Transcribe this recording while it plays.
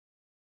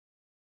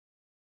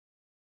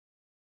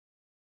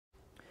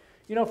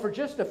You know, for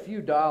just a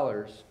few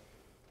dollars,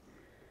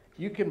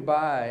 you can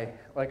buy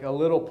like a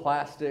little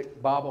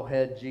plastic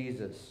bobblehead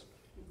Jesus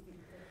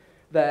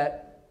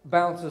that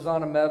bounces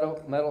on a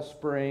metal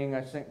spring.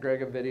 I sent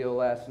Greg a video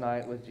last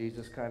night with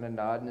Jesus kind of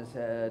nodding his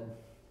head.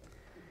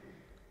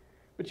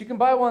 But you can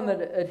buy one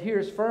that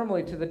adheres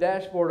firmly to the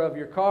dashboard of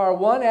your car.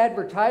 One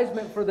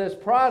advertisement for this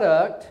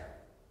product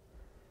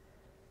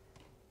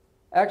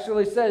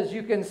actually says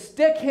you can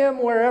stick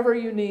him wherever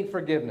you need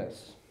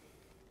forgiveness,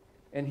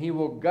 and he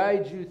will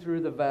guide you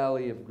through the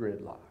valley of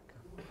gridlock.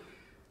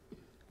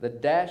 The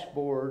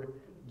dashboard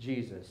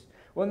Jesus.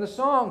 When the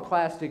song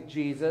Plastic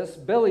Jesus,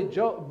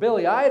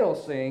 Billy Idol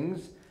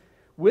sings,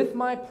 "With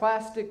my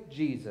plastic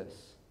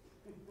Jesus,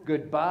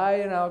 goodbye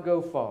and I'll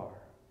go far.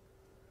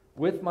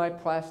 With my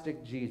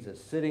plastic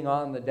Jesus, sitting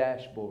on the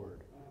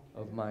dashboard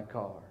of my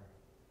car."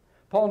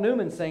 Paul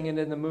Newman sang it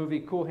in the movie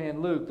Cool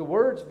Hand Luke. The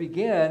words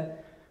begin,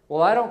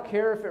 "Well, I don't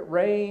care if it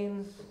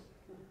rains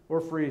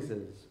or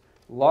freezes,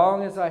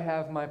 long as I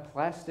have my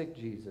plastic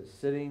Jesus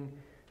sitting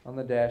on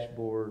the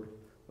dashboard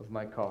of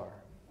my car."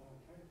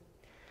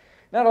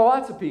 Now, to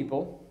lots of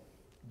people,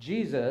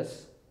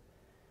 Jesus,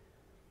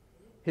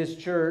 his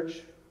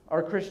church,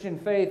 our Christian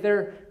faith,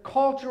 they're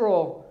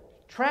cultural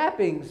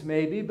trappings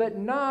maybe, but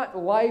not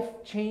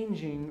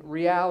life-changing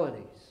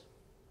realities.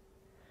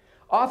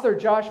 Author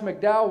Josh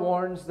McDowell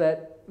warns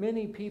that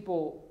many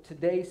people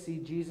today see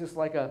Jesus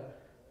like a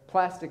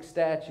plastic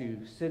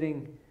statue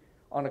sitting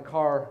on a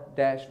car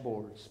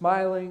dashboard,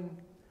 smiling,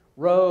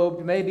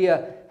 robed, maybe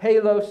a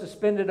halo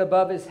suspended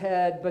above his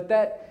head, but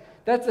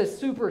that's a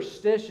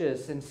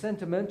superstitious and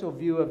sentimental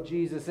view of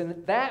Jesus,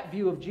 and that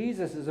view of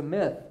Jesus is a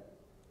myth.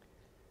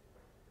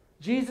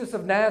 Jesus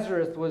of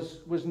Nazareth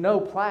was no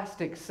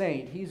plastic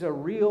saint. He's a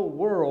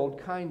real-world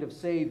kind of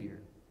Savior.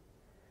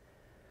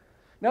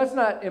 Now, it's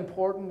not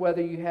important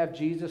whether you have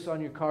Jesus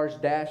on your car's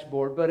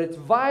dashboard, but it's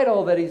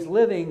vital that He's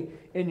living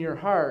in your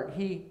heart.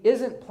 He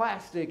isn't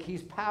plastic.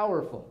 He's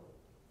powerful.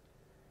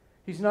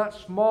 He's not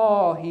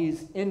small.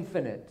 He's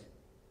infinite.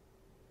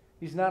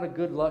 He's not a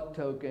good luck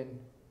token.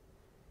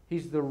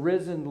 He's the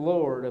risen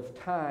Lord of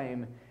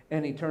time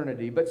and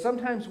eternity. But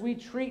sometimes we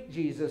treat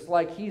Jesus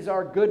like He's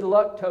our good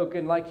luck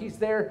token, like He's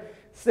there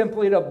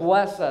simply to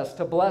bless us,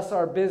 to bless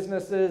our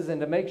businesses, and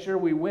to make sure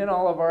we win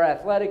all of our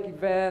athletic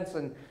events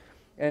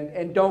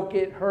and don't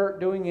get hurt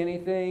doing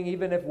anything,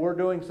 even if we're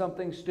doing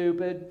something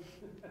stupid.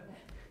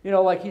 You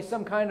know, like He's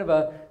some kind of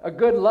a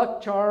good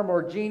luck charm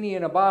or genie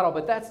in a bottle,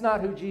 but that's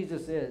not who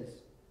Jesus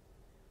is.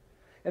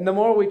 And the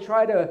more we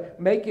try to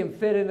make Him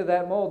fit into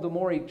that mold, the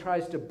more He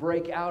tries to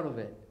break out of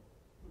it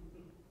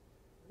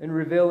and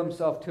reveal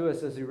Himself to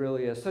us as He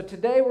really is. So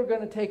today we're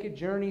going to take a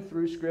journey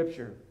through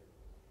Scripture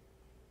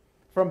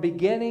from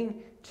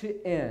beginning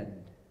to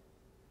end.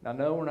 Now,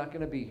 no, we're not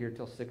going to be here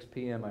till 6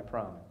 p.m., I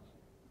promise.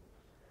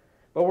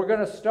 But we're going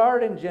to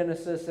start in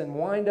Genesis and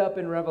wind up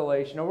in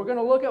Revelation. And we're going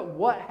to look at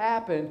what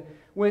happened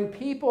when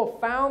people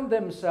found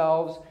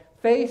themselves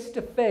face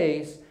to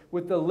face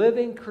with the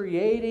living,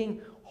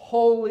 creating,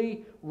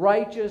 holy,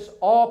 righteous,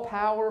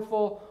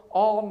 all-powerful,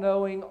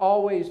 all-knowing,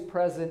 always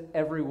present,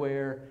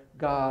 everywhere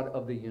God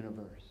of the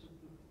universe.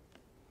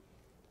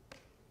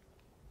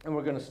 And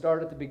we're going to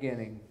start at the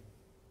beginning.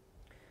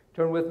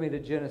 Turn with me to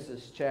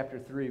Genesis chapter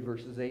 3,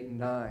 verses 8 and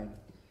 9.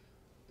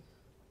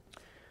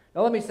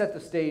 Now let me set the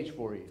stage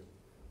for you.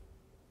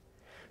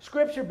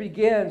 Scripture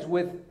begins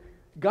with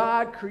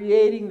God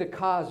creating the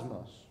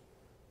cosmos,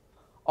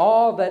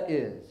 all that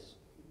is.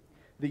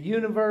 The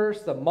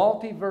universe, the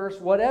multiverse,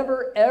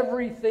 whatever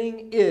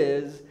everything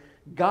is,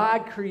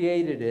 God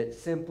created it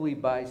simply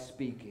by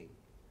speaking.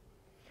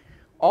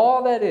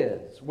 All that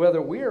is,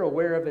 whether we are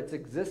aware of its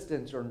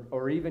existence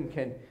or even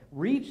can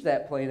reach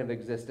that plane of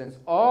existence,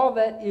 all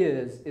that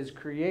is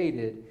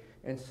created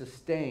and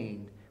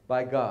sustained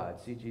by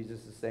God. See,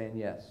 Jesus is saying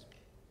yes.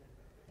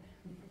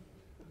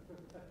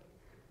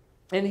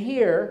 And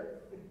here,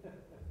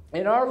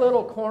 in our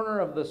little corner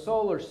of the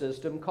solar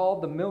system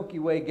called the Milky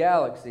Way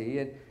galaxy,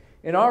 and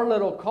in our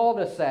little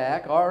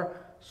cul-de-sac, our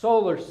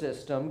solar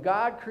system,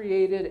 God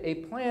created a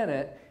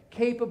planet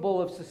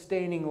capable of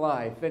sustaining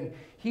life. And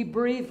He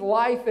breathed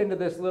life into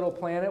this little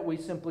planet we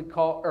simply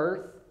call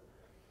Earth.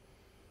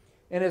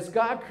 And as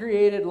God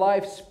created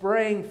life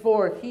sprang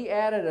forth, He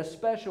added a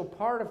special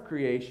part of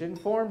creation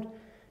formed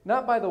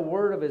not by the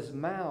word of His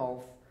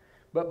mouth,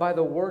 but by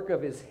the work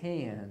of His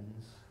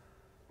hands.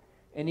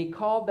 And He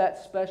called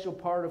that special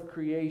part of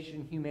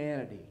creation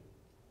humanity.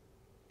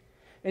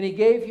 And He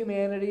gave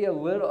humanity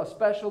a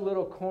special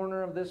little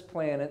corner of this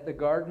planet, the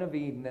Garden of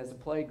Eden, as a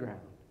playground.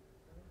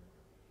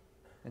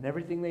 And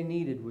everything they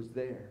needed was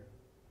there.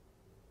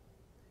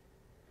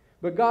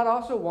 But God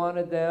also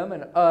wanted them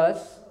and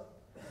us,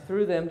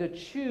 through them, to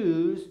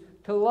choose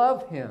to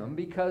love Him,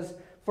 because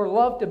for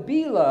love to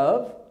be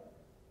love,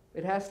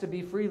 it has to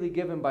be freely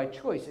given by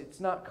choice.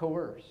 It's not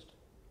coerced.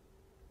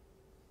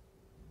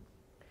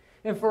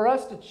 And for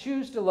us to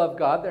choose to love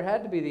God, there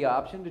had to be the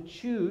option to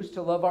choose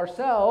to love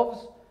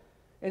ourselves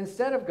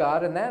instead of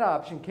God, and that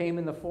option came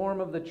in the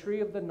form of the tree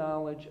of the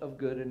knowledge of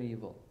good and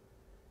evil.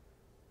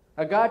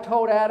 God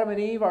told Adam and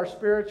Eve, our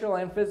spiritual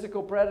and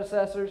physical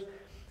predecessors,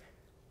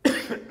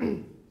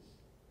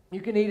 you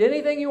can eat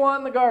anything you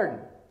want in the garden.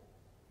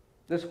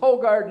 This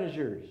whole garden is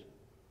yours,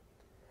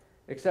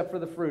 except for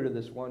the fruit of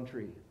this one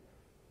tree.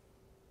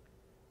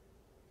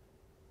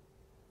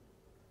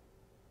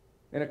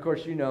 And of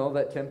course, you know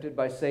that tempted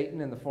by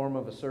Satan in the form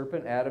of a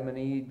serpent, Adam and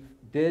Eve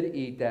did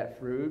eat that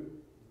fruit.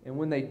 And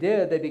when they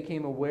did, they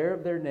became aware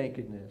of their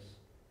nakedness.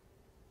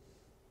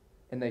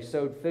 And they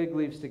sewed fig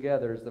leaves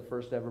together as the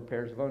first ever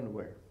pairs of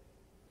underwear.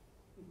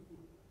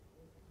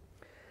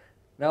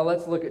 Now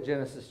let's look at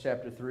Genesis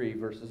chapter 3,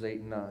 verses 8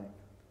 and 9.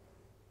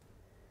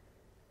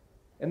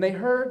 And they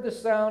heard the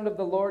sound of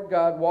the Lord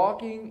God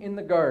walking in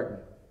the garden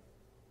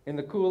in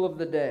the cool of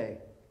the day.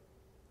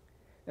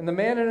 And the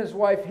man and his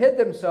wife hid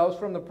themselves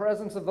from the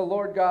presence of the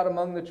Lord God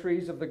among the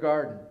trees of the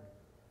garden.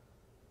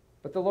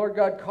 But the Lord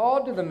God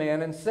called to the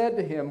man and said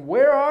to him,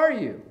 "Where are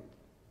you?"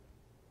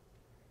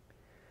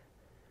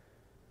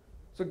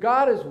 So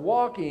God is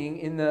walking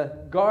in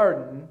the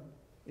garden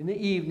in the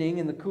evening,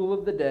 in the cool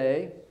of the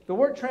day. The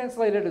word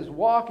translated as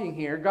walking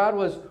here, God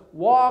was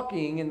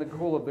walking in the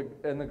cool of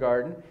the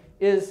garden,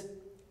 is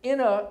in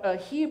a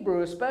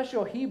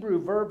special Hebrew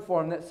verb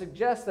form that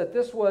suggests that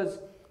this was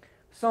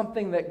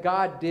something that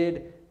God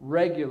did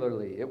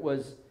regularly. It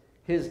was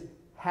his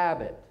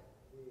habit.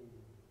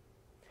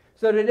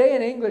 So today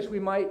in English we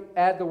might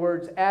add the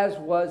words, as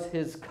was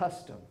his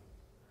custom,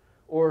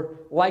 or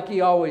like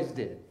he always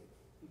did,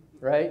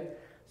 right?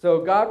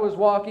 So God was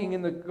walking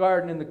in the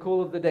garden in the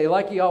cool of the day,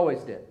 like he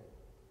always did.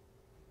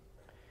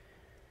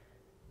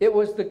 It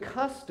was the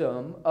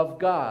custom of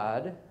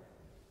God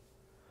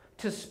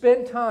to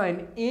spend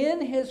time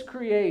in his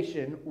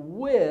creation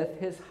with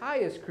his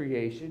highest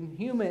creation,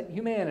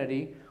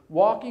 humanity,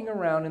 walking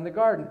around in the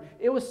garden.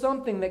 It was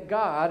something that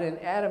God and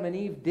Adam and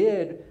Eve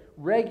did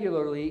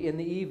regularly in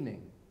the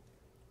evening.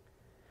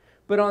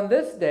 But on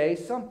this day,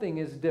 something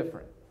is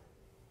different.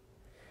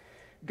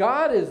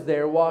 God is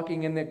there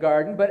walking in the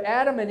garden, but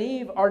Adam and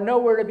Eve are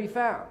nowhere to be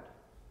found.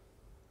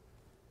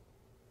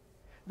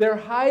 They're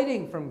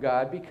hiding from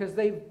God because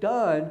they've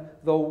done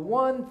the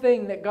one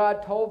thing that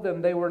God told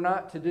them they were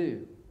not to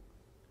do.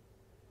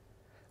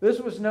 This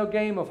was no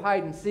game of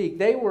hide and seek.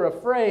 They were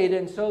afraid,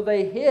 and so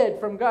they hid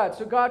from God.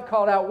 So God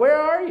called out, "Where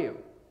are you?"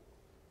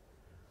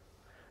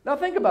 Now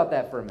think about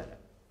that for a minute.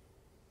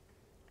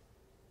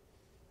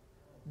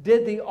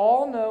 Did the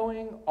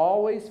all-knowing,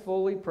 always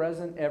fully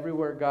present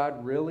everywhere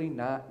God really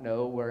not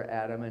know where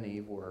Adam and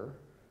Eve were?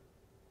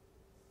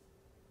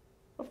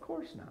 Of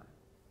course not.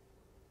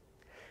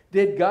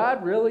 Did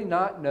God really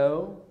not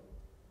know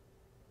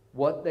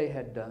what they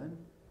had done?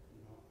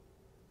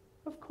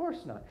 Of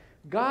course not.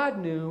 God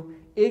knew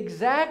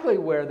exactly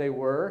where they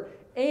were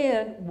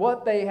and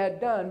what they had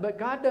done, but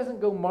God doesn't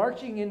go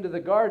marching into the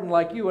garden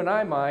like you and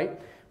I might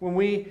when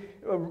we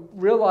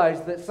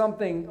realize that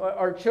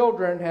our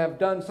children have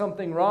done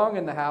something wrong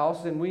in the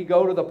house, and we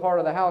go to the part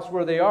of the house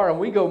where they are, and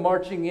we go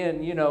marching in,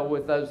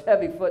 with those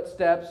heavy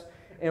footsteps,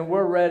 and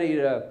we're ready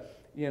to,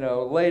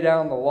 lay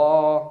down the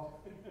law,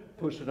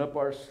 pushing up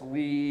our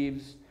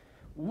sleeves.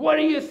 What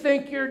do you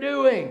think you're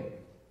doing?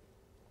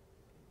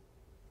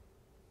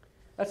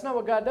 That's not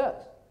what God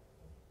does.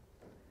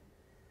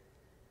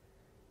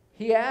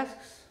 He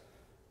asks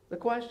the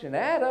question,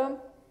 "Adam,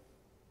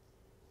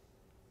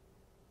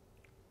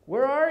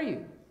 where are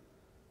you?"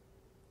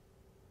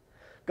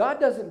 God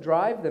doesn't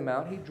drive them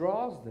out, he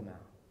draws them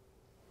out.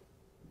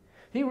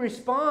 He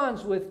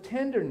responds with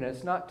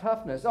tenderness, not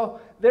toughness.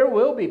 Oh, there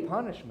will be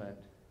punishment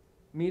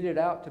meted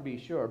out, to be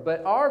sure.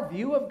 But our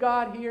view of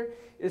God here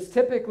is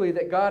typically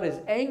that God is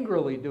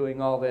angrily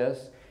doing all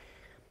this,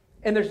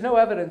 and there's no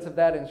evidence of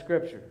that in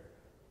Scripture.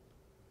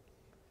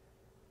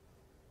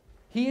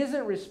 He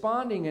isn't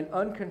responding in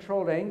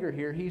uncontrolled anger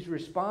here. He's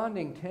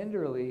responding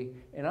tenderly,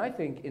 and I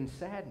think in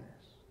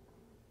sadness.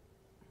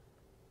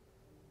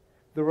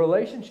 The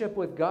relationship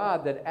with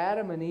God that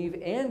Adam and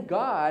Eve and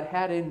God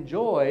had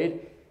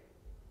enjoyed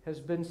has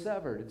been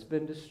severed. It's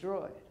been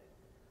destroyed.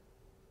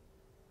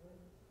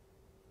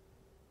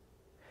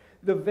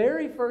 The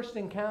very first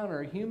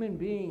encounter a human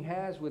being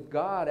has with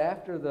God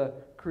after the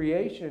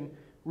creation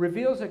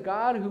reveals a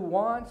God who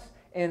wants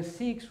and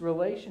seeks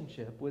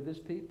relationship with his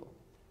people.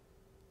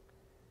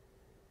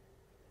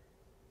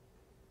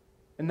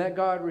 And that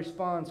God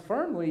responds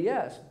firmly,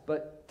 yes,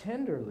 but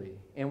tenderly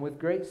and with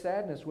great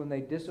sadness when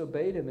they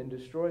disobeyed him and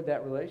destroyed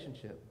that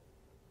relationship.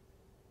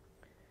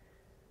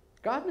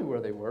 God knew where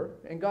they were,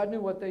 and God knew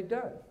what they'd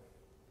done.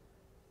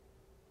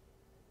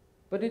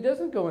 But he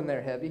doesn't go in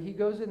there heavy. He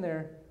goes in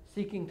there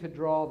seeking to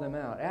draw them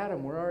out.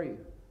 "Adam, where are you?"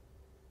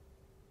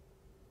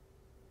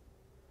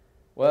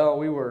 "Well,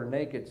 we were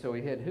naked, so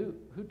we hid."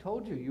 Who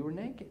told you you were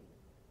naked?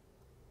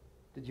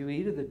 Did you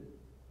eat of the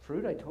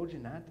fruit I told you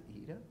not to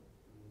eat of?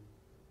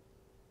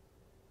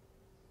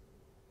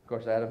 Of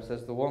course, Adam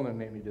says, "The woman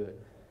made me do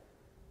it."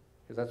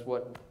 Because that's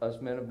what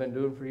us men have been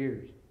doing for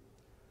years.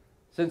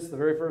 Since the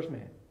very first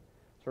man.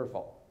 It's her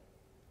fault.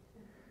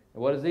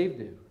 And what does Eve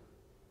do?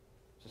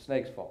 It's the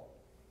snake's fault.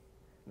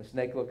 And the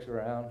snake looks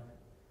around.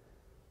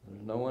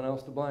 There's no one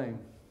else to blame.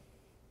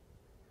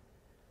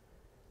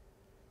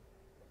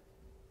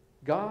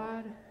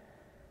 God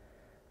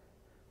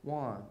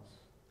wants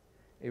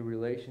a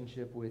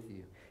relationship with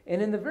you.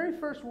 And in the very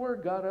first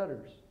word God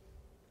utters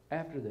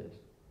after this,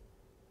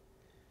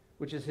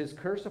 which is his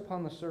curse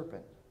upon the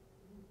serpent,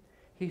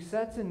 he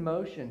sets in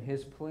motion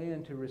his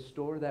plan to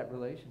restore that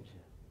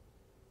relationship.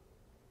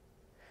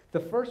 The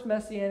first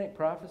messianic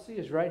prophecy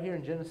is right here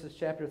in Genesis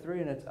chapter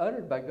 3, and it's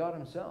uttered by God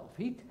himself.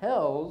 He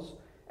tells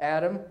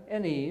Adam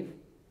and Eve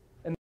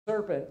and the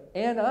serpent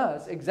and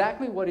us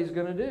exactly what he's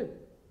going to do.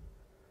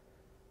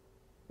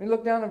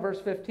 Look down in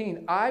verse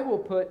 15.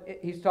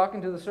 He's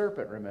talking to the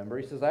serpent, remember.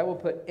 He says, I will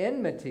put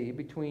enmity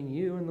between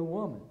you and the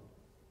woman,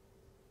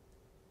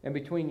 and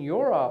between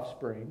your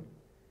offspring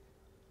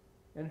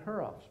and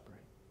her offspring.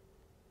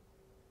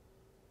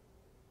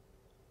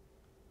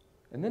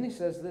 And then he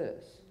says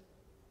this,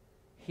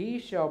 he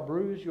shall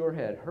bruise your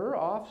head. Her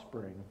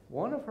offspring,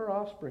 one of her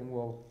offspring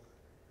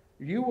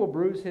you will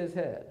bruise his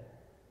head.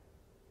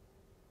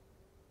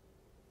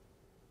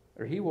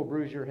 Or he will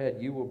bruise your head,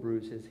 you will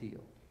bruise his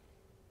heel.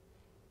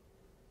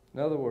 In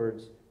other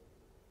words,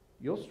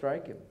 you'll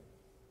strike him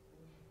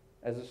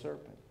as a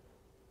serpent.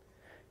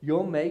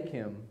 You'll make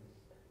him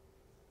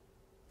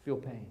feel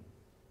pain.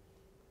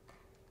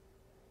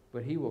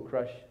 But he will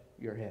crush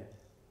your head.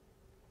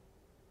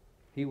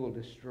 He will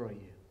destroy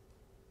you.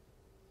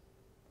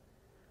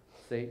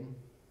 Satan,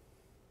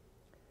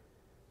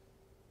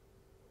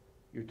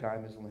 your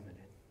time is limited.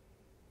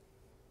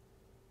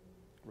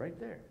 Right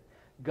there.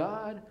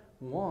 God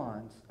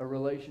wants a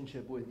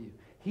relationship with you.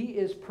 He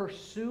is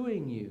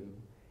pursuing you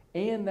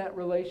and that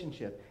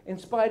relationship. In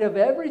spite of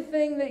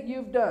everything that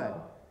you've done,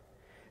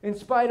 in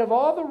spite of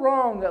all the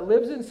wrong that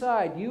lives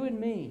inside you and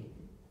me,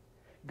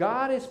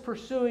 God is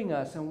pursuing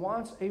us and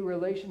wants a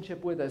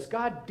relationship with us.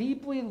 God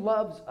deeply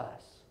loves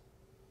us.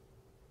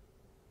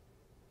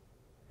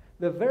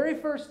 The very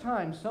first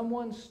time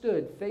someone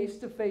stood face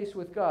to face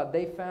with God,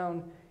 they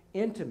found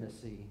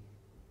intimacy,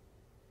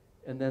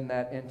 and then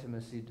that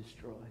intimacy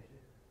destroyed.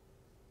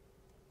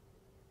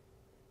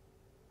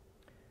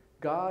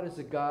 God is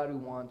a God who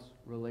wants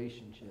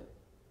relationship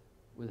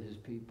with his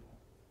people.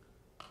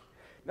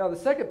 Now, the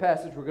second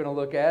passage we're going to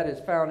look at is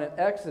found in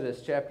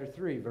Exodus chapter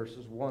 3,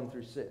 verses 1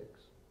 through 6.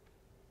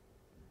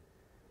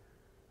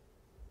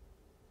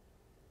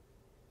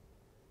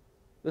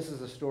 This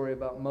is a story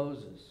about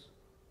Moses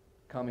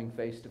coming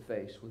face to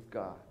face with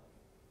God.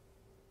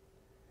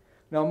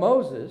 Now,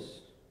 Moses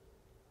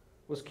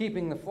was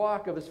keeping the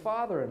flock of his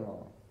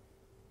father-in-law,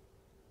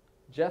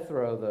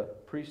 Jethro, the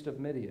priest of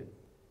Midian.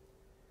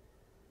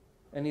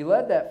 And he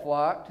led that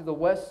flock to the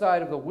west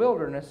side of the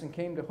wilderness and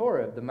came to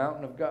Horeb, the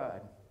mountain of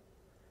God.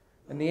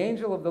 And the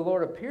angel of the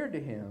Lord appeared to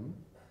him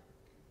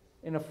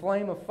in a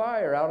flame of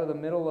fire out of the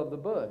middle of the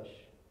bush.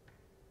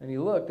 And he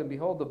looked, and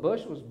behold, the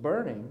bush was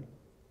burning,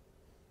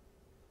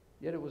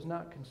 yet it was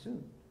not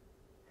consumed.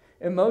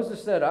 And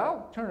Moses said,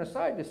 I'll turn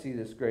aside to see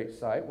this great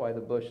sight, why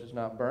the bush is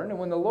not burned. And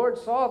when the Lord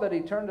saw that he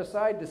turned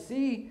aside to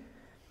see,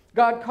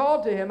 God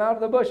called to him out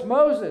of the bush,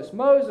 Moses,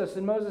 Moses.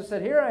 And Moses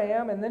said, here I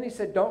am. And then he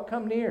said, don't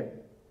come near.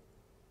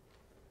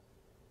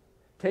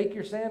 Take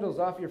your sandals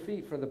off your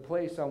feet, for the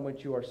place on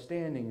which you are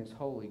standing is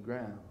holy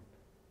ground.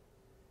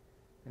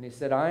 And he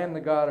said, I am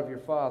the God of your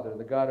father,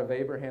 the God of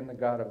Abraham, the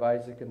God of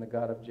Isaac, and the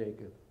God of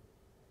Jacob.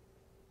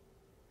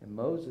 And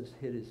Moses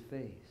hid his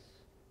face,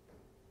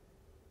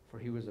 for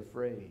he was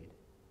afraid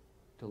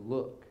to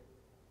look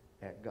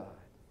at God.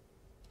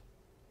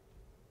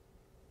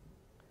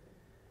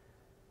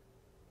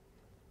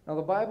 Now,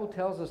 the Bible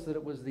tells us that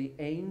it was the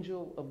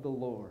angel of the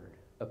Lord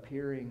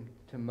appearing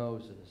to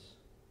Moses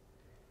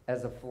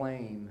as a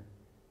flame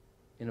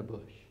in a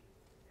bush.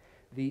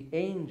 The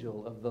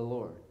angel of the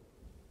Lord.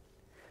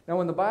 Now,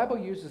 when the Bible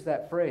uses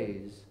that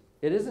phrase,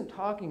 it isn't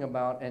talking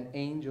about an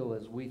angel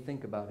as we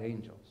think about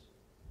angels.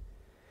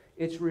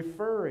 It's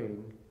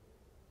referring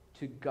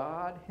to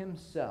God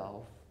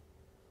himself,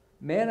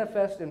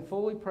 manifest and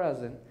fully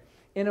present,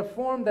 in a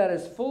form that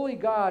is fully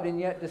God and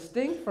yet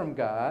distinct from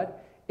God.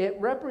 It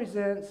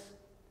represents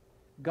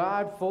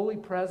God fully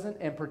present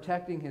and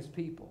protecting his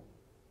people.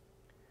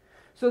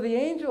 So the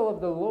angel of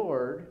the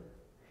Lord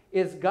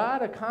is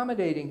God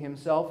accommodating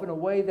himself in a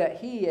way that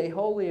he, a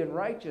holy and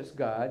righteous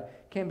God,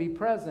 can be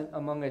present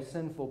among a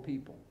sinful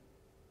people.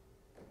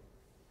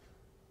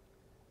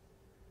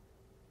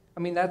 I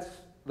mean, that's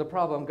the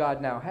problem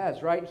God now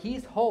has, right?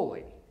 He's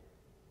holy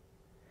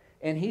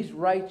and he's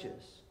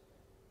righteous.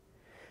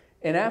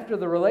 And after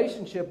the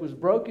relationship was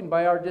broken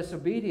by our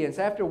disobedience,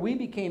 after we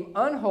became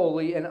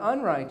unholy and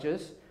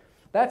unrighteous,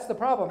 that's the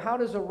problem. How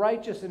does a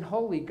righteous and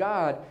holy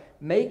God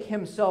make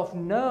himself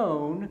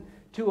known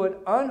to an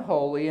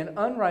unholy and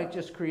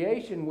unrighteous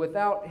creation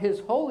without his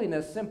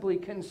holiness simply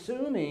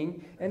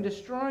consuming and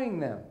destroying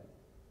them?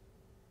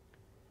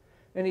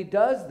 And he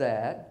does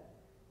that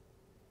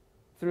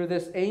through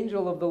this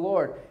angel of the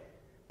Lord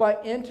by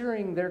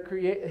entering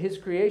his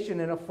creation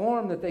in a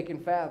form that they can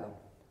fathom.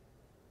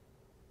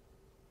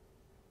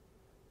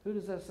 Who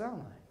does that sound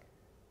like?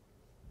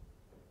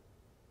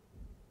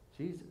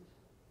 Jesus.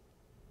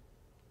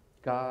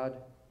 God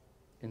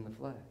in the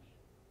flesh.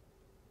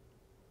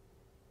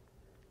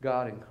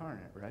 God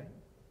incarnate, right?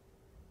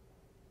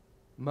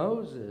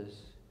 Moses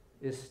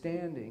is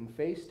standing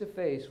face to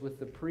face with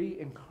the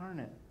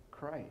pre-incarnate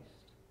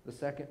Christ, the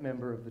second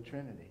member of the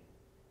Trinity.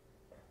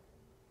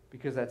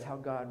 Because that's how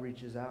God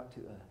reaches out to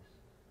us.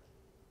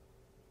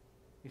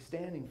 He's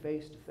standing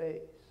face to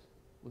face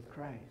with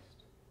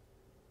Christ,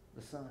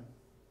 the Son.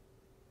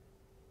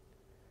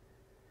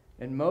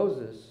 And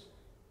Moses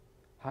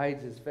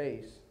hides his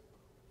face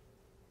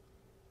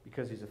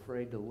because he's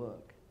afraid to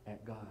look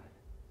at God.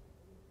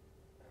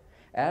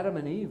 Adam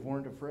and Eve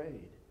weren't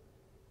afraid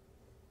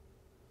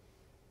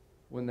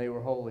when they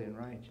were holy and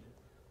righteous.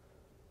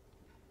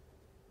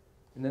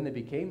 And then they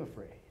became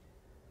afraid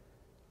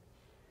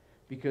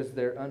because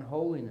their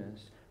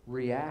unholiness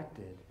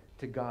reacted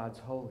to God's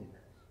holiness.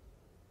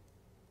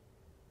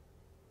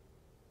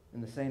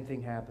 And the same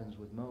thing happens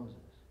with Moses.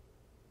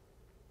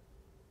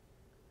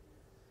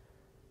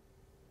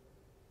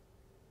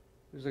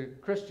 There's a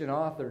Christian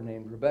author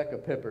named Rebecca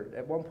Pippert.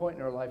 At one point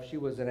in her life, she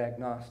was an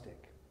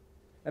agnostic.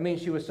 I mean,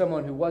 she was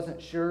someone who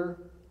wasn't sure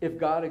if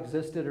God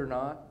existed or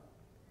not.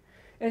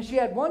 And she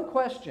had one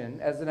question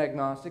as an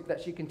agnostic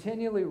that she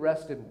continually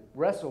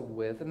wrestled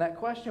with, and that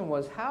question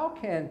was, how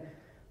can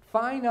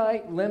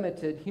finite,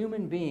 limited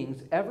human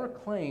beings ever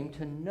claim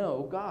to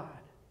know God?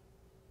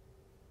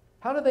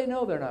 How do they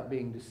know they're not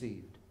being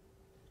deceived?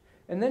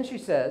 And then she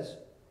says,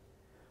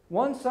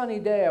 one sunny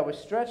day I was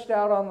stretched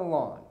out on the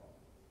lawn,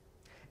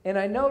 and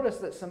I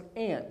noticed that some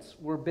ants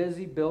were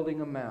busy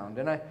building a mound.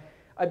 And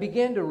I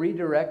began to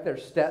redirect their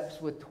steps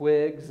with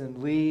twigs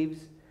and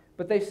leaves,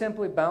 but they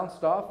simply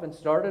bounced off and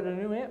started a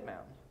new ant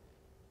mound.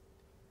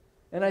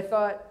 And I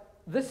thought,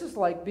 this is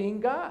like being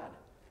God.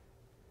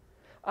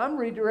 I'm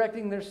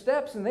redirecting their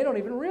steps and they don't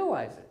even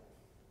realize it.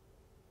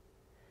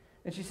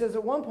 And she says,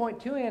 at one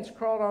point, 2 ants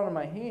crawled onto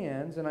my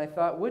hands, and I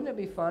thought, wouldn't it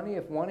be funny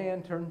if one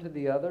ant turned to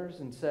the others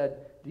and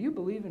said, do you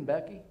believe in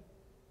Becky?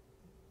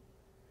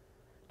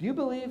 Do you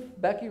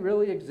believe Becky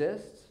really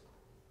exists?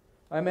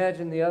 I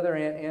imagine the other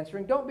ant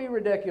answering, don't be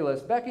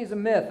ridiculous. Becky's a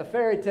myth, a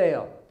fairy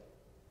tale.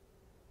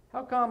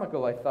 How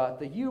comical, I thought,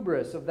 the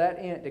hubris of that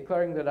ant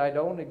declaring that I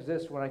don't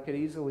exist when I could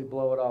easily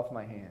blow it off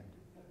my hand.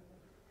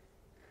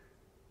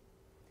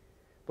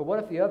 But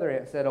what if the other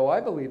ant said, oh, I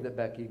believe that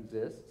Becky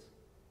exists?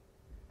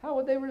 How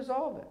would they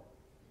resolve it?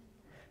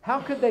 How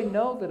could they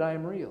know that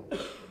I'm real?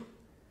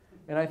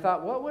 And I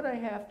thought, what would I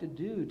have to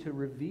do to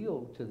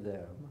reveal to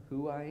them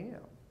who I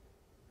am?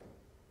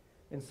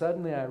 And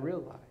suddenly I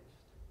realized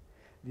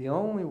the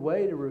only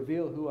way to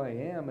reveal who I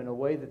am in a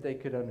way that they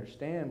could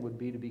understand would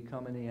be to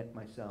become an ant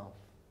myself.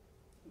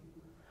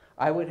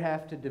 I would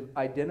have to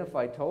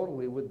identify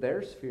totally with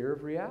their sphere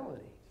of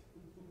reality.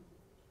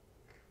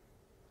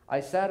 I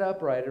sat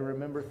upright and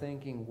remember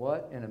thinking,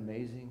 what an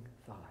amazing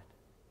thought.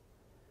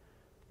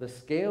 The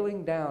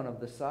scaling down of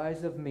the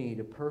size of me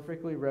to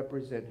perfectly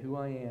represent who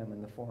I am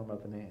in the form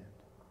of an ant.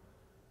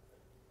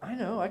 I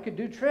know, I could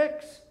do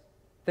tricks,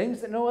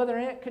 things that no other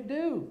ant could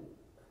do.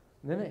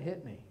 And then it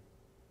hit me.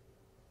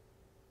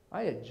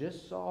 I had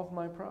just solved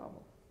my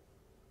problem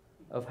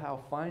of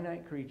how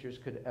finite creatures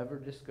could ever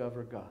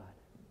discover God.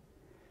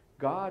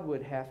 God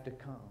would have to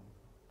come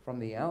from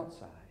the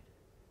outside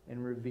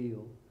and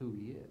reveal who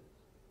He is.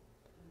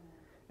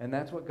 And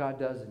that's what God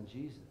does in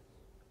Jesus.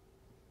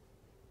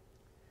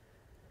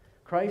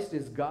 Christ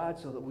is God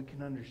so that we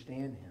can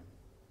understand Him.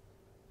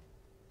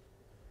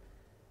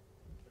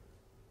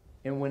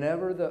 And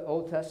whenever the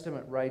Old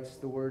Testament writes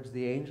the words,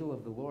 the angel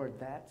of the Lord,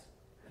 that's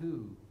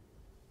who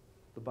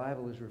the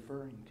Bible is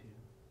referring to.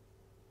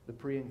 The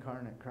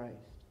pre-incarnate Christ.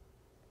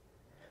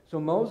 So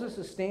Moses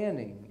is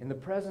standing in the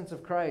presence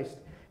of Christ,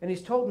 and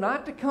he's told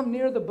not to come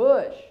near the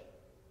bush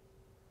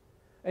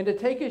and to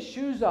take his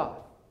shoes off.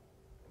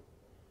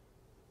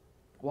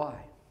 Why?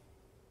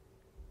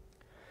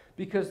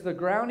 Because the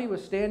ground he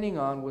was standing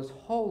on was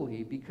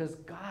holy because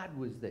God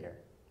was there.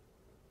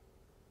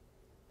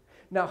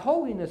 Now,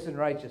 holiness and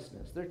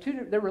righteousness,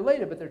 they're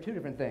related, but they're two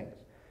different things.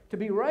 To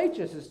be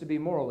righteous is to be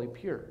morally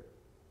pure.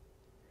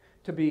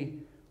 To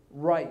be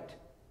right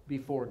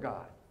before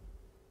God.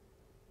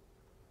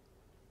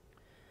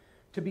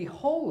 To be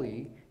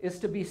holy is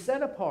to be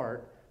set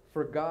apart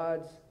for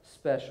God's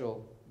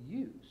special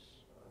use.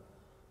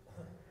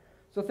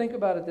 So think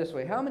about it this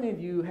way. How many of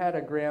you had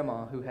a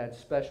grandma who had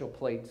special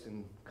plates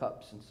and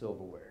cups and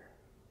silverware?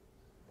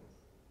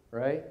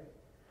 Right?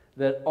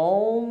 That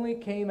only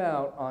came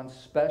out on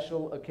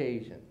special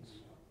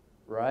occasions.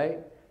 Right?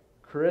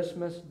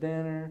 Christmas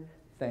dinner,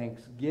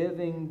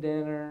 Thanksgiving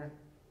dinner,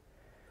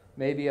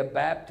 maybe a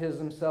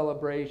baptism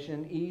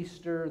celebration,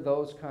 Easter,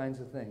 those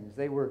kinds of things.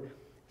 They were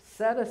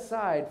set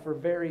aside for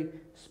very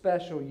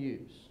special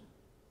use.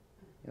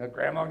 You know,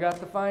 Grandma got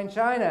the fine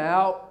china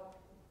out.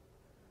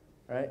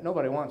 Right?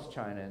 Nobody wants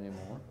china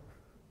anymore.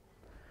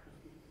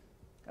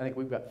 I think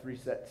we've got 3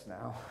 sets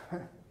now.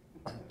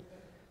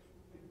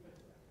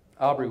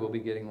 Aubrey will be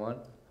getting one,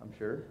 I'm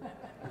sure.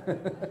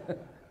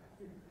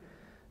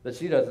 That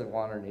she doesn't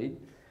want or need.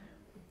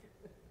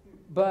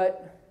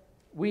 But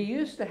we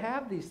used to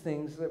have these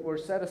things that were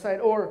set aside,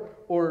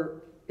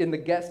 or in the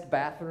guest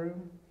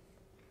bathroom,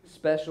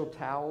 special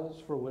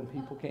towels for when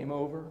people came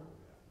over,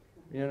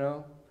 you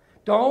know.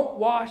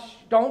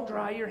 Don't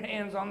dry your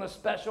hands on the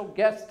special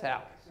guest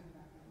towels.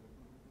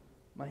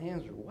 My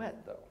hands are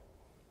wet though,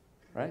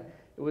 right?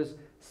 It was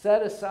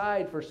set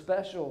aside for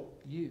special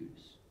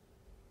use.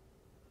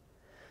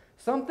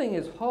 Something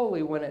is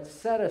holy when it's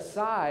set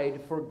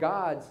aside for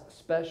God's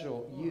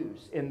special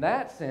use. In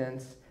that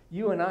sense,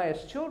 you and I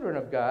as children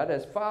of God,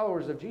 as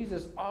followers of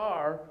Jesus,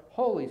 are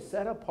holy,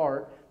 set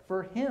apart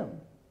for Him.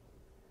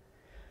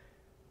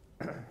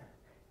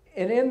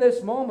 And in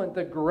this moment,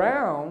 the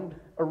ground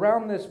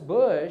around this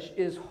bush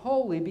is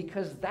holy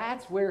because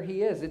that's where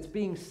He is. It's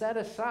being set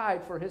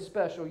aside for His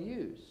special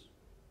use.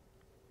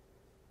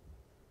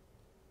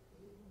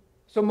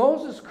 So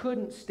Moses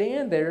couldn't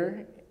stand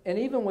there, and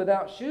even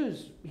without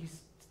shoes, he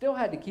still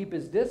had to keep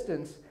his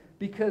distance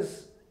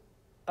because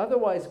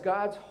otherwise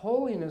God's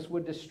holiness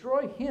would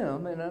destroy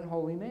him, an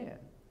unholy man.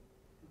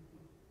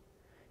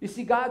 You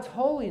see, God's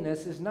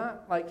holiness is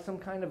not like some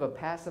kind of a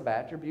passive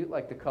attribute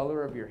like the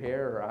color of your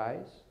hair or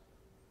eyes.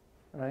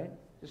 Right?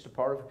 Just a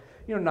part of,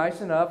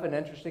 nice enough and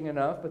interesting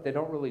enough, but they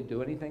don't really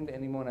do anything to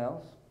anyone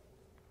else.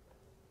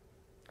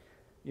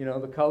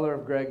 The color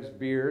of Greg's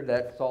beard,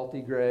 that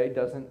salty gray,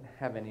 doesn't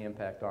have any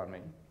impact on me.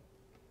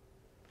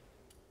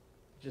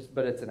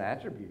 But it's an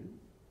attribute.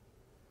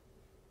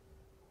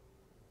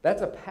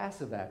 That's a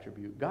passive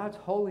attribute. God's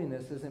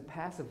holiness isn't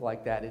passive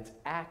like that. It's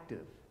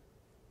active.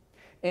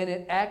 And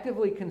it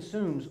actively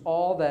consumes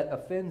all that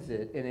offends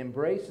it and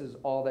embraces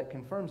all that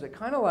confirms it.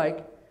 Kind of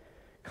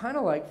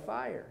like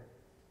fire.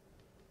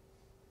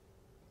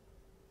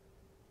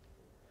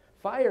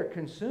 Fire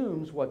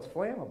consumes what's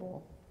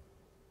flammable,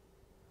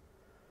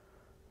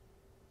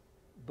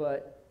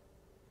 but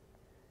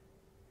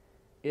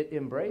it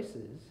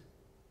embraces,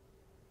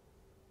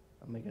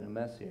 I'm making a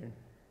mess here,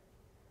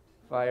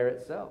 fire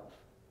itself.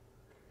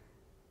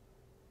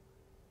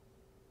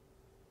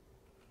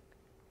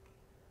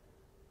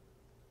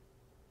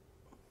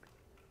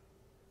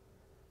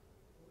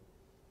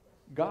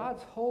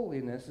 God's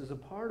holiness is a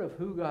part of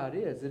who God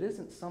is. It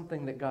isn't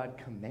something that God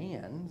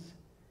commands.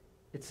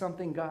 It's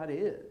something God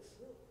is.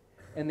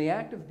 And the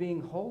act of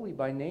being holy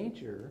by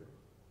nature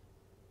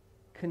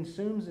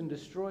consumes and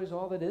destroys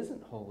all that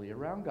isn't holy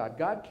around God.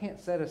 God can't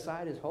set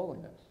aside His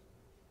holiness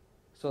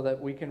so that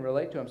we can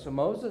relate to Him. So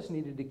Moses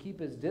needed to keep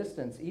his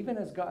distance even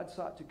as God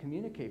sought to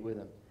communicate with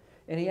him.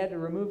 And he had to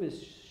remove his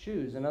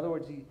shoes. In other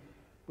words, he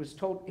was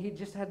told he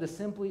just had to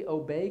simply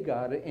obey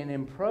God and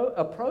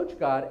approach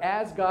God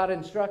as God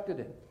instructed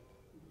him.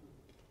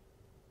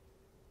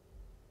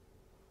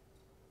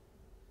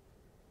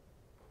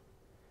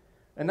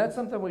 And that's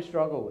something we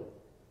struggle with.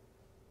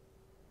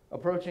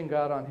 Approaching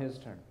God on His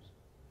terms.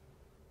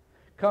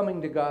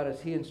 Coming to God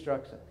as He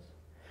instructs us.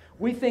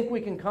 We think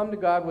we can come to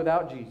God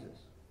without Jesus.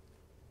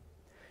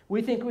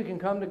 We think we can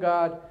come to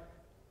God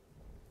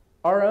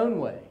our own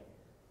way.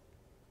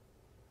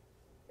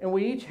 And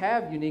we each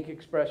have unique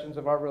expressions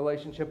of our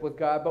relationship with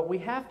God, but we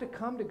have to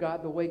come to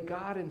God the way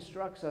God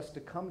instructs us to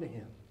come to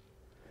Him.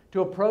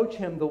 To approach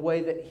Him the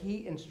way that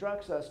He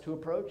instructs us to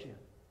approach Him.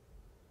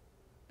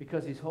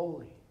 Because He's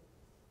holy.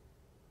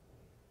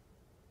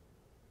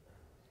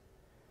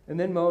 And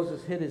then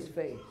Moses hid his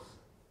face.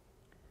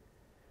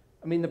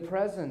 The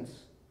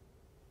presence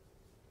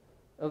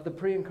of the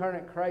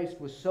pre-incarnate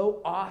Christ was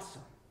so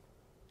awesome.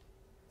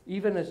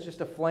 Even as just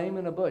a flame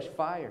in a bush,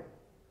 fire,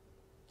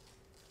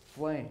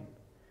 flame.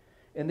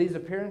 In these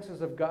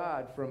appearances of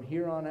God from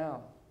here on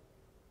out,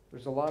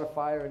 there's a lot of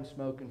fire and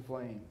smoke and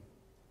flame.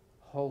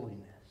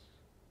 Holiness.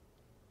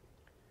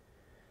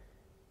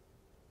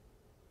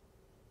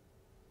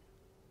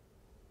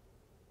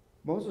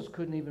 Moses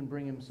couldn't even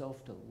bring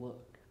himself to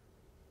look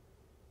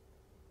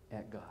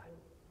at God.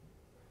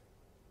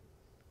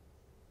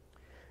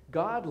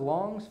 God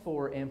longs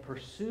for and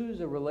pursues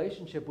a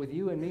relationship with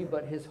you and me,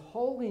 but His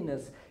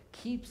holiness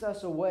keeps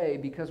us away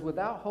because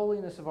without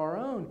holiness of our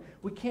own,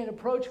 we can't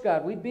approach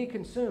God. We'd be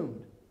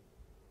consumed.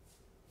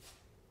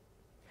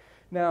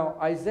 Now,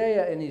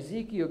 Isaiah and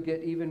Ezekiel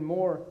get even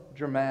more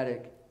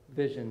dramatic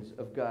visions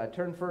of God.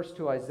 Turn first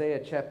to Isaiah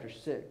chapter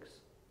 6,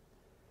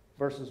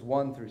 verses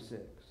 1 through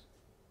 6.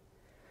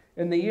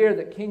 In the year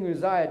that King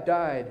Uzziah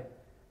died,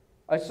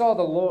 I saw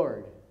the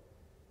Lord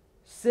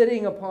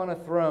sitting upon a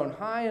throne,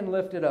 high and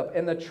lifted up,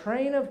 and the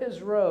train of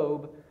His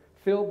robe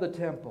filled the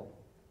temple.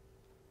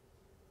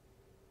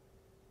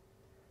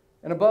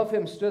 And above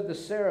Him stood the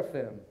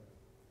seraphim.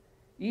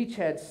 Each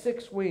had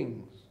 6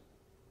 wings.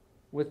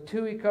 With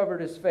 2 He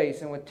covered His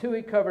face, and with 2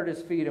 He covered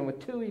His feet, and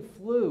with 2 He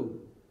flew.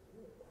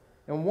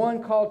 And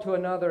one called to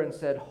another and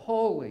said,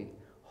 Holy,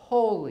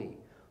 holy,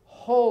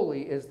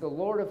 holy is the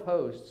Lord of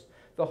hosts.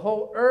 The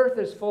whole earth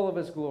is full of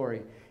His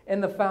glory.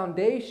 And the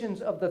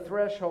foundations of the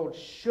threshold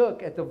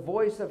shook at the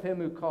voice of Him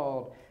who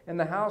called, and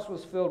the house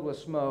was filled with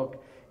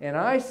smoke. And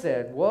I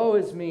said, Woe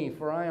is me,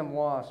 for I am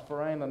lost,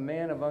 for I am a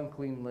man of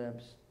unclean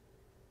lips.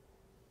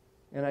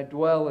 And I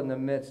dwell in the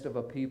midst of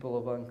a people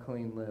of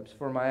unclean lips.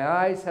 For my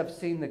eyes have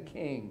seen the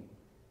King,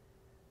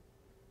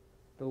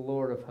 the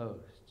Lord of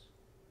hosts.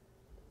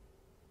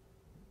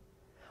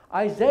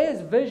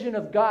 Isaiah's vision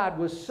of God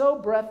was so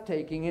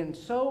breathtaking and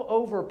so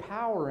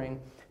overpowering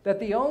that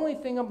the only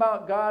thing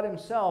about God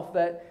himself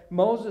that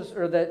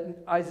that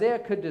Isaiah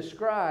could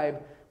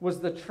describe was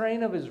the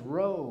train of his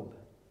robe.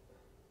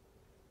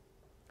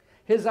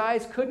 His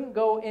eyes couldn't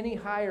go any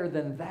higher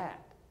than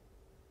that.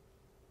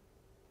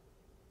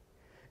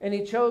 And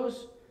he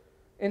chose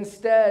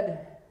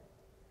instead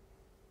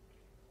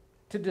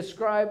to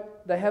describe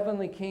the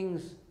heavenly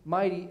king's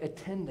mighty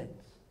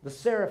attendants, the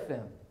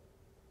seraphim.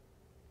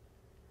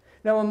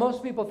 Now, when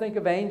most people think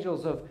of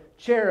angels, of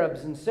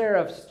cherubs and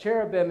seraphs,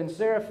 cherubim and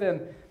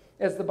seraphim,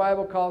 as the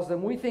Bible calls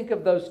them, we think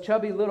of those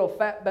chubby little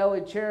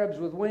fat-bellied cherubs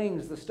with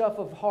wings, the stuff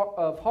of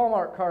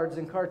Hallmark cards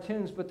and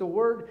cartoons. But the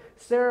word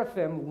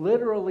seraphim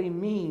literally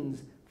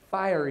means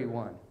fiery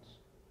ones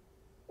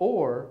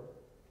or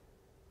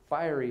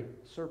fiery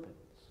serpents.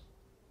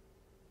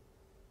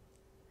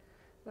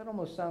 That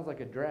almost sounds like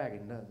a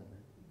dragon, doesn't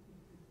it?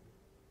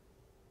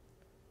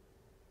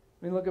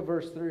 I mean, look at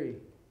verse 3.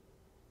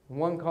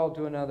 One called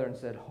to another and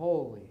said,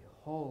 "Holy,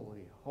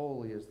 holy,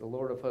 holy is the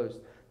Lord of hosts.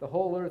 The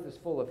whole earth is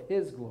full of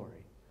his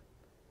glory."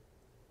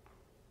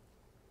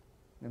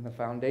 And the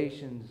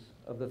foundations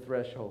of the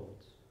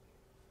thresholds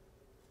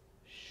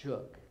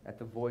shook at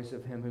the voice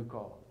of him who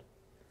called,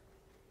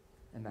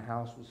 and the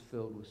house was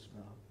filled with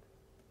smoke.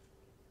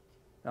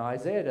 Now,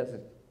 Isaiah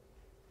doesn't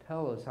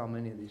tell us how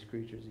many of these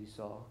creatures he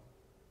saw.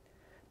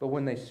 But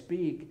when they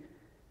speak,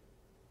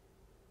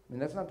 I mean,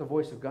 that's not the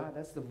voice of God.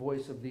 That's the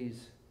voice of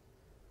these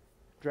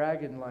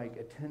dragon-like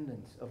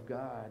attendants of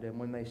God. And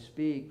when they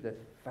speak, the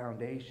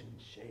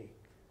foundations shake.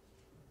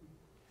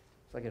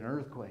 It's like an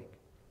earthquake.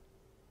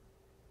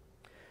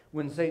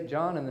 When St.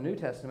 John in the New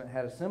Testament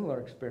had a similar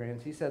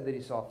experience, he said that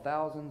he saw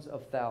thousands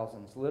of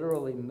thousands,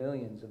 literally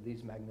millions of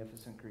these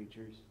magnificent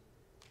creatures,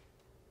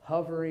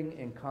 hovering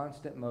in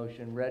constant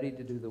motion, ready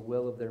to do the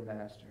will of their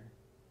master.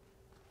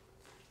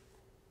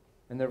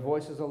 And their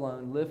voices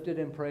alone, lifted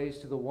in praise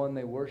to the one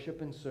they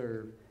worship and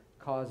serve,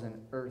 cause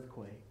an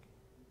earthquake.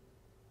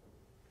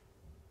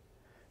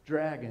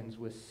 Dragons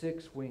with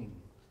 6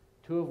 wings,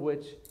 2 of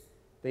which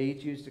they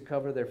each use to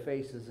cover their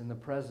faces in the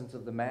presence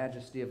of the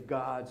majesty of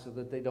God so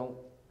that they don't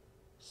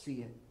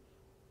see it.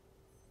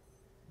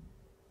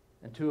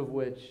 And 2 of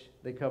which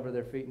they cover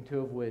their feet, and 2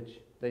 of which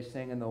they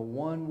sing. And the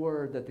one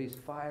word that these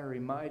fiery,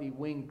 mighty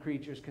winged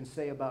creatures can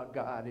say about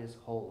God is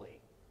holy.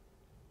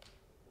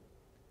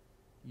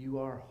 You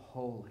are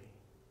holy.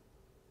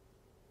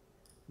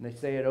 And they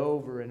say it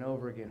over and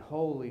over again.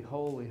 Holy,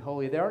 holy,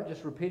 holy. They aren't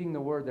just repeating the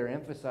word, they're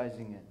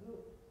emphasizing it.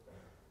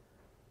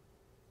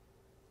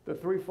 The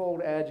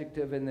threefold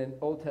adjective in the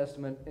Old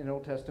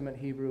Testament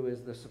Hebrew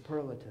is the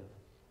superlative,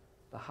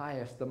 the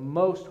highest, the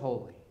most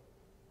holy.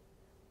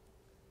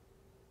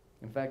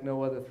 In fact,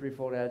 no other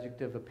threefold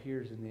adjective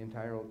appears in the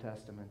entire Old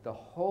Testament. The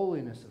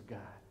holiness of God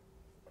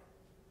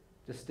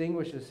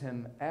distinguishes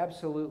him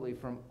absolutely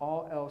from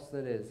all else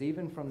that is,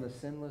 even from the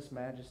sinless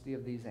majesty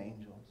of these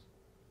angels.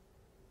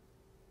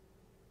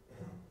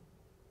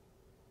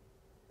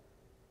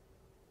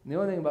 And the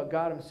only thing about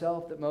God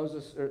himself that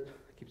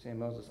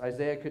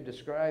Isaiah could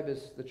describe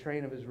is the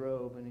train of his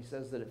robe, and he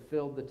says that it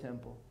filled the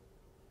temple.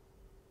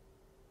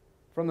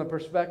 From the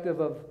perspective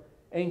of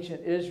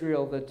ancient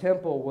Israel, the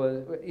temple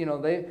was,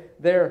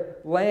 their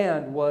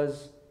land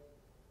was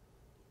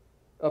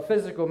a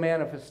physical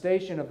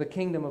manifestation of the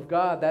kingdom of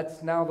God.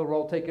 That's now the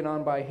role taken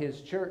on by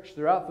his church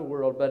throughout the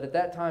world. But at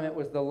that time, it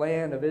was the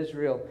land of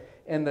Israel.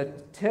 And the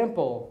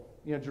temple,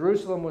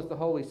 Jerusalem was the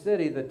holy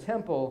city. The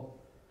temple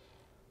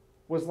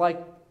was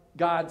like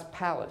God's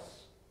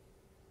palace.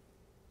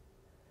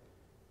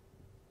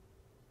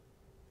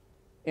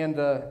 And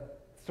the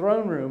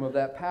throne room of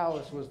that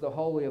palace was the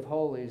Holy of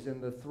Holies.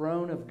 And the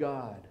throne of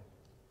God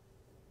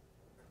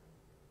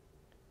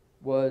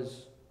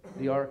was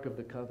the Ark of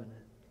the Covenant.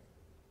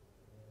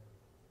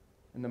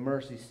 And the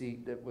mercy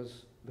seat that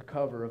was the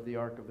cover of the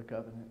Ark of the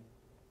Covenant.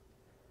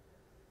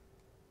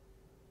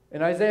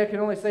 And Isaiah can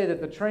only say that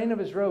the train of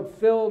his robe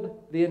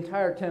filled the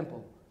entire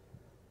temple.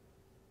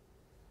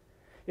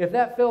 If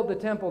that filled the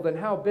temple, then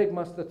how big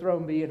must the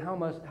throne be, and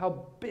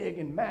how big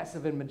and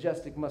massive and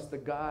majestic must the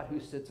God who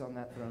sits on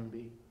that throne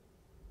be?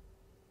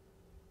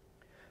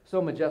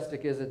 So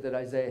majestic is it that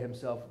Isaiah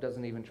himself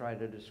doesn't even try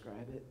to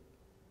describe it.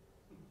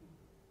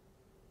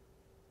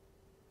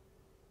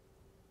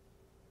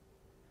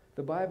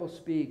 The Bible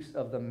speaks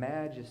of the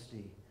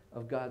majesty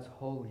of God's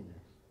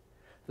holiness,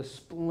 the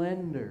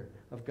splendor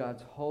of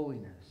God's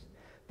holiness,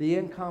 the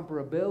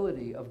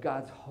incomparability of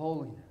God's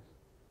holiness.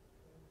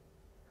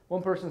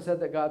 One person said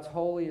that God's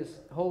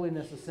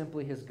holiness is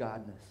simply his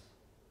godness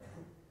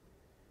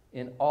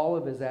in all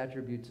of his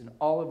attributes, in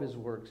all of his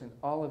works, in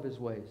all of his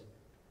ways.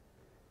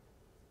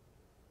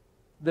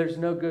 There's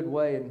no good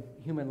way in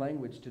human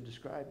language to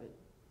describe it.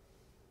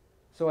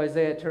 So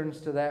Isaiah turns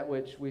to that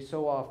which we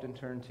so often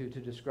turn to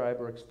describe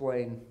or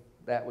explain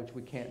that which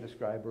we can't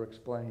describe or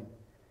explain.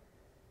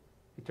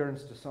 He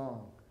turns to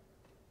song.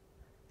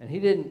 And he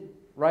didn't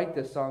write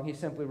this song. He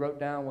simply wrote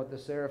down what the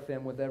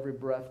seraphim with every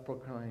breath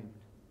proclaimed.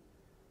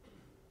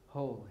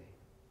 Holy,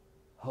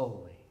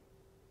 holy,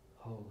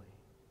 holy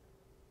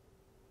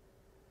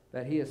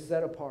that He is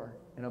set apart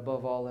and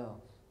above all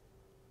else,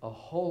 a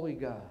holy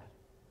God,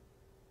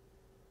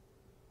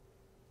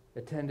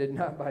 attended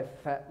not by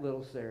fat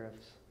little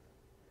seraphs,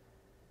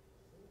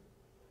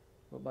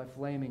 but by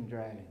flaming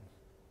dragons.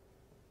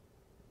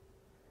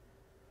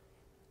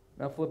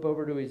 Now flip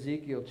over to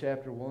Ezekiel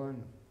chapter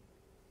 1,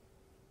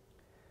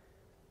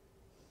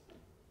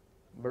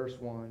 verse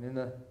 1. In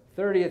the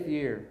 30th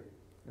year,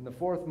 in the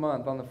 4th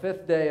month, on the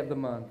 5th day of the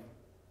month,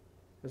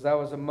 as I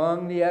was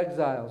among the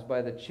exiles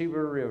by the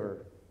Chebar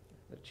River,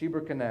 the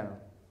Chebar Canal,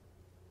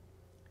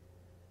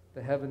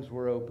 the heavens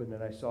were opened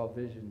and I saw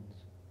visions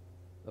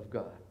of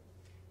God.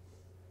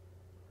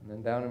 And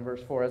then down in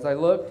verse 4, as I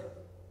looked,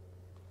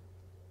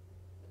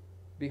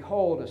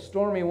 behold, a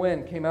stormy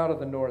wind came out of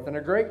the north, and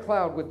a great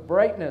cloud with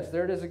brightness,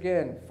 there it is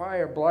again,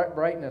 fire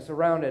brightness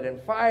around it, and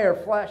fire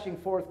flashing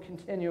forth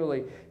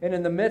continually, and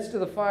in the midst of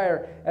the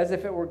fire, as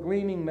if it were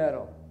gleaming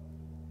metal.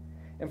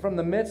 And from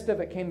the midst of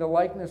it came the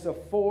likeness of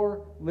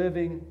 4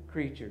 living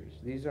creatures.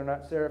 These are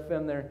not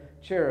seraphim, they're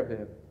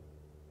cherubim.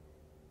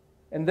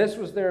 And this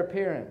was their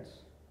appearance.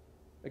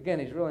 Again,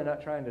 he's really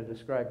not trying to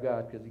describe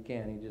God because he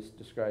can. He just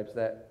describes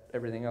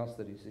everything else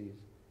that he sees.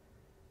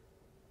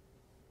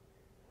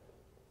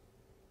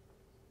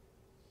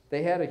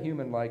 They had a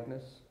human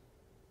likeness,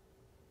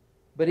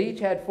 but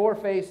each had 4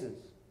 faces,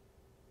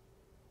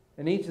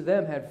 and each of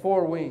them had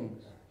 4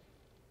 wings.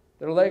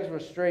 Their legs were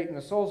straight, and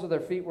the soles of their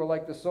feet were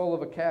like the sole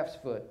of a calf's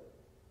foot.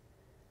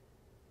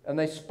 And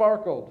they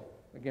sparkled,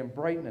 again,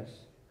 brightness,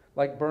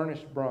 like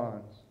burnished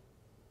bronze.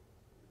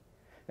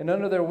 And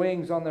under their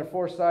wings, on their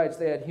 4 sides,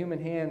 they had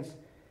human hands,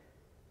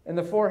 and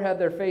the 4 had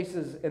their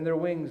faces and their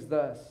wings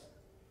thus.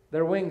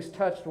 Their wings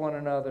touched one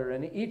another,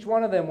 and each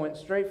one of them went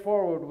straight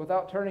forward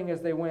without turning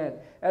as they went.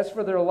 As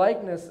for their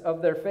likeness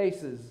of their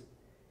faces,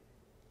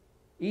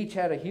 each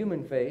had a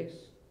human face.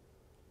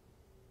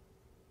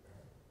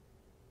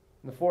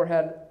 And the 4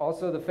 had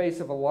also the face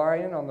of a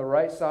lion on the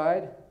right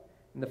side,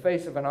 and the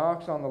face of an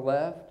ox on the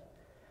left,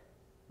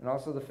 and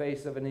also the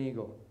face of an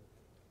eagle.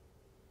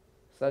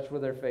 Such were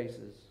their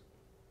faces.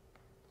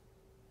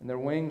 And their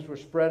wings were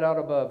spread out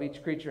above.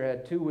 Each creature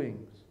had 2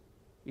 wings,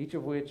 each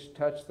of which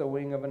touched the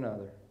wing of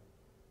another,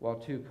 while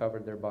 2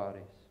 covered their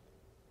bodies.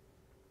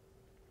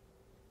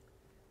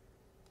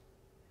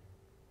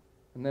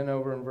 And then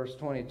over in verse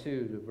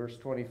 22 to verse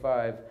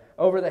 25,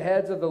 over the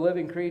heads of the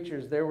living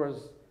creatures there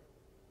was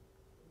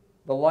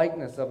the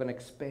likeness of an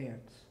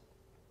expanse,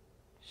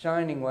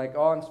 shining like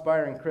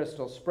awe-inspiring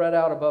crystal, spread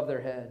out above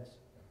their heads.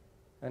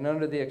 And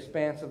under the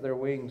expanse of their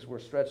wings were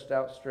stretched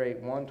out straight,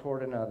 one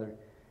toward another.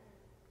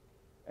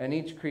 And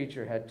each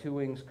creature had 2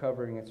 wings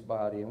covering its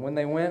body. And when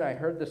they went, I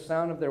heard the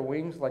sound of their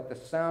wings like the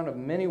sound of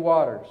many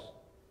waters,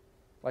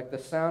 like the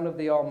sound of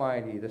the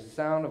Almighty, the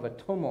sound of a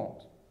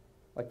tumult,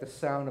 like the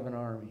sound of an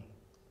army.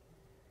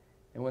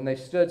 And when they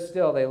stood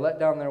still, they let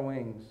down their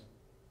wings.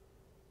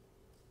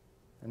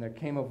 And there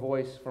came a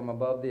voice from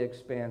above the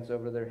expanse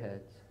over their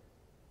heads.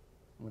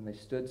 When they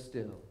stood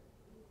still,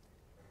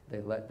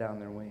 they let down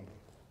their wings.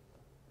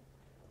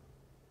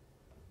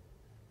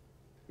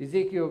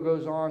 Ezekiel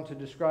goes on to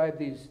describe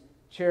these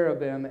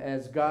cherubim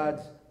as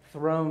God's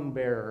throne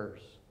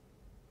bearers.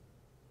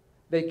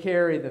 They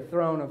carry the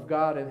throne of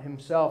God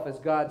himself as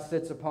God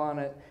sits upon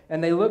it.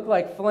 And they look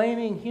like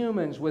flaming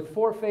humans with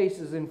 4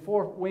 faces and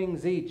 4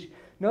 wings each.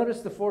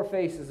 Notice the 4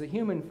 faces, a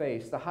human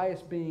face, the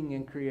highest being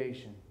in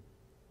creation.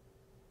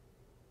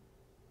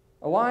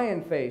 A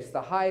lion face,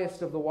 the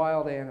highest of the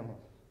wild animals.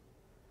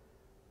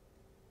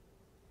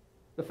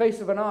 The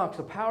face of an ox,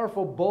 a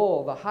powerful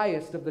bull, the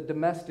highest of the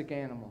domestic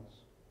animals.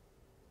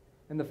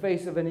 And the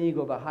face of an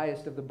eagle, the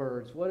highest of the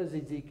birds. What is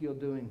Ezekiel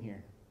doing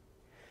here?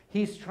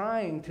 He's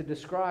trying to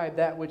describe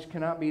that which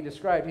cannot be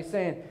described. He's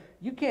saying,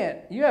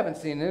 you haven't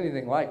seen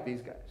anything like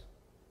these guys.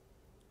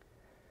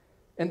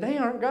 And they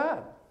aren't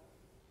God.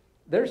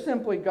 They're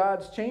simply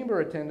God's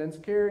chamber attendants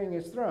carrying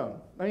his throne.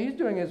 Now, he's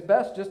doing his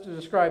best just to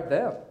describe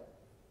them.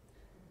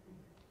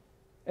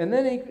 And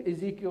then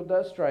Ezekiel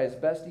does try as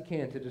best he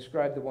can to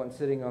describe the one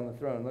sitting on the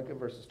throne. Look at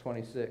verses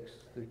 26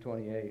 through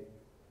 28.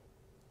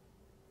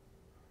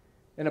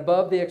 And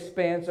above the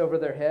expanse over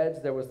their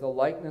heads there was the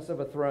likeness of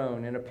a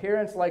throne, in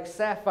appearance like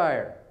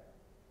sapphire.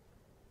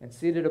 And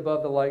seated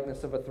above the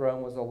likeness of a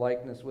throne was a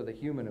likeness with a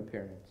human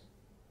appearance.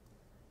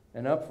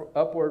 And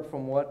upward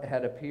from what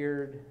had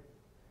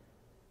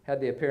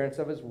the appearance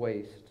of his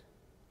waist,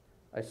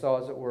 I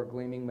saw as it were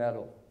gleaming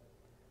metal,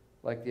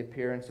 like the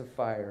appearance of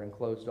fire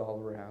enclosed all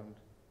around.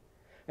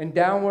 And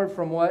downward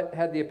from what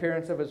had the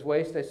appearance of his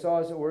waist, I saw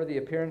as it were the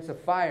appearance of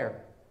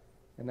fire,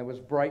 and there was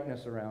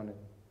brightness around it,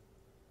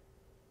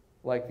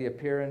 like the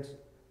appearance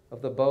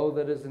of the bow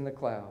that is in the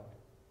cloud.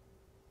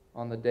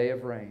 On the day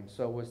of rain,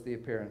 so was the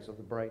appearance of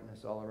the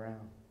brightness all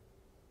around.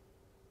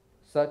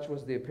 Such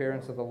was the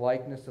appearance of the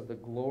likeness of the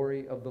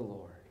glory of the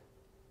Lord.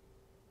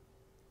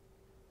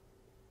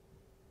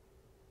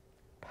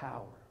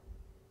 Power,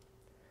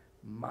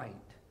 might,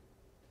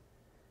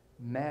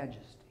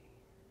 majesty,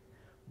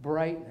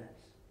 brightness,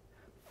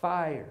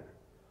 fire,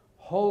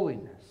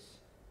 holiness.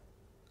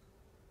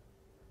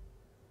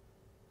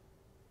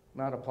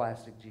 Not a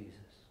plastic Jesus.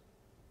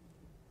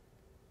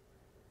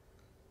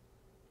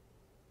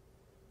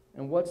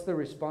 And what's the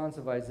response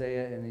of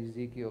Isaiah and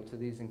Ezekiel to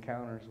these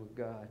encounters with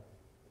God?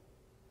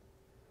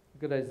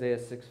 Look at Isaiah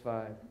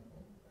 6:5.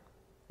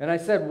 And I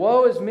said,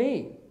 woe is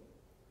me,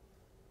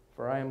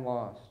 for I am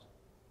lost,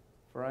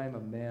 for I am a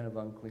man of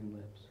unclean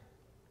lips,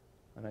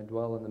 and I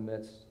dwell in the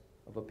midst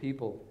of a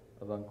people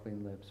of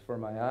unclean lips. For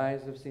my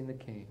eyes have seen the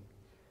King,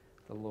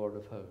 the Lord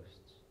of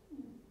hosts.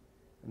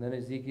 And then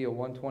Ezekiel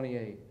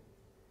 1:28.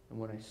 And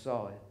when I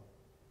saw it,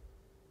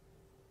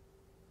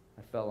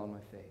 I fell on my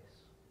face.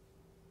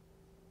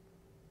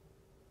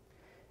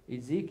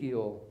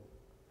 Ezekiel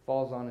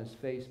falls on his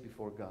face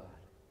before God.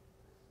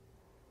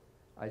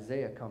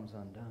 Isaiah comes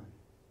undone.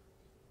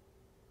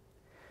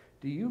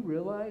 Do you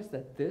realize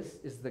that this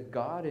is the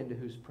God into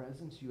whose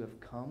presence you have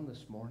come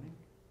this morning?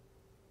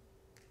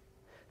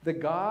 The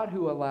God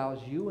who allows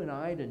you and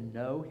I to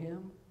know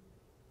Him,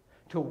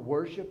 to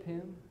worship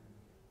Him.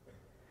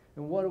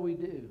 And what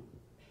do?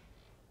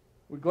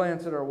 We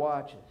glance at our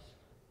watches,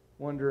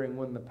 wondering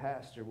when the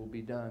pastor will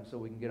be done so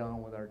we can get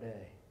on with our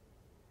day.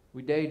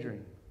 We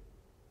daydream.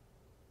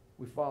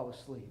 We fall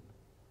asleep.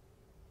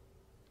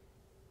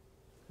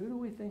 Who do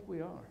we think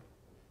we are?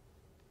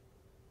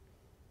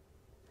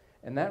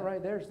 And that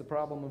right there is the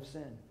problem of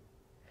sin.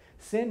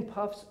 Sin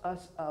puffs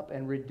us up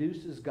and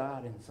reduces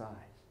God in size.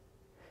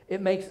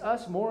 It makes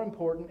us more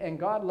important and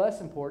God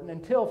less important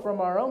until, from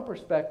our own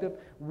perspective,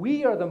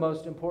 we are the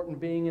most important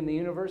being in the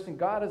universe and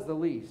God is the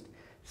least.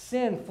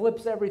 Sin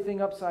flips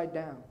everything upside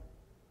down.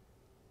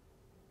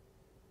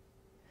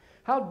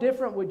 How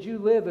different would you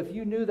live if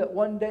you knew that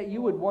one day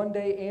you would one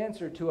day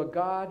answer to a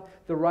God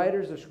the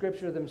writers of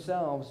Scripture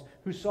themselves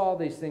who saw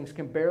these things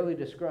can barely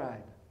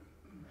describe?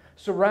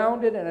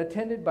 Surrounded and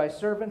attended by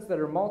servants that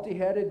are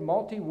multi-headed,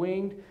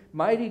 multi-winged,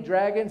 mighty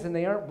dragons, and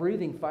they aren't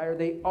breathing fire,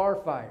 they are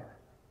fire.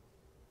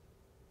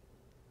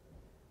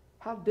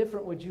 How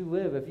different would you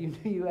live if you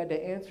knew you had to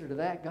answer to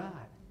that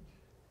God?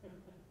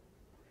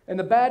 And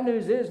the bad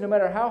news is, no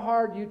matter how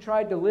hard you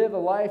tried to live a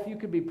life you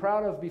could be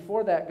proud of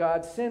before that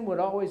God, sin would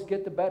always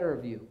get the better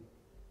of you.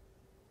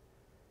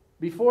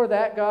 Before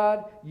that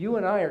God, you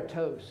and I are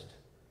toast.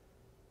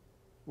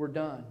 We're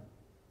done.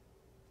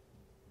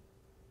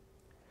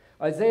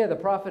 Isaiah the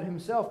prophet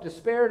himself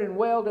despaired and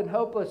wailed in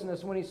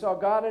hopelessness when he saw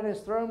God in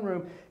His throne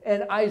room,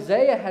 and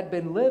Isaiah had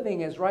been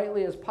living as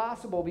rightly as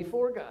possible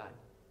before God.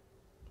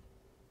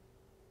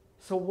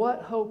 So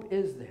what hope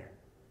is there?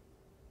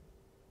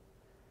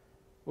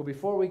 Well,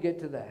 before we get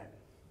to that,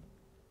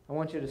 I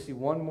want you to see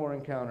one more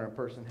encounter a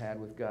person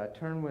had with God.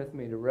 Turn with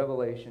me to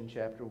Revelation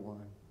chapter 1,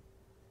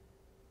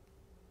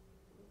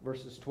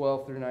 verses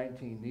 12 through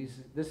 19.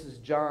 This is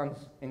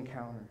John's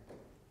encounter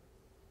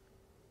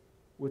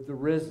with the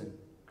risen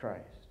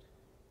Christ.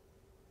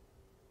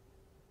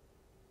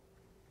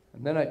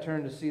 And then I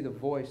turned to see the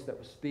voice that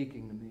was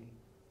speaking to me.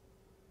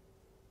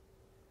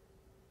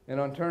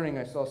 And on turning,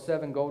 I saw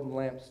 7 golden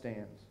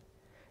lampstands.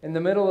 In the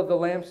middle of the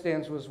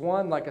lampstands was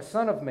one like a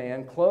son of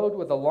man, clothed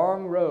with a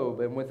long robe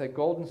and with a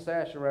golden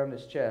sash around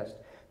his chest.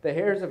 The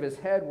hairs of his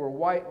head were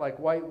white like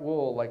white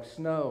wool, like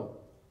snow.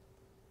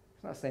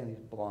 It's not saying he's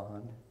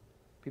blonde.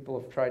 People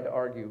have tried to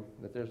argue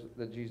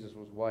that Jesus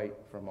was white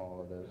from all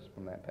of this,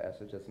 from that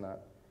passage. That's not.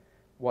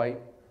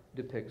 White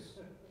depicts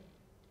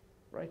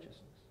righteousness,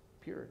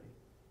 purity.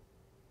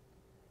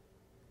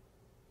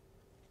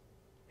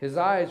 His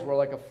eyes were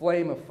like a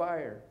flame of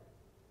fire.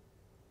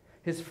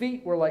 His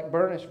feet were like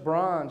burnished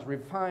bronze,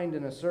 refined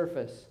in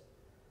a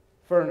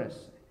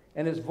furnace,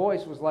 and his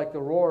voice was like the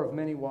roar of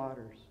many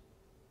waters.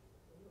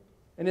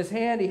 In his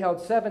hand he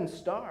held 7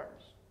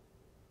 stars.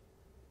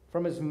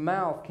 From his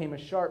mouth came a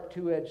sharp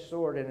 2-edged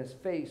sword, and his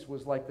face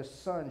was like the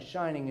sun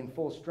shining in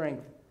full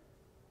strength.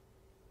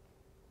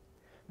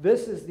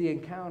 This is the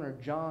encounter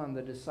John,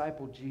 the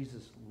disciple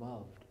Jesus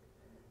loved,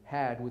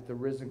 had with the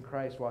risen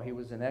Christ while he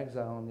was in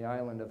exile on the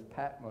island of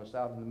Patmos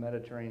out in the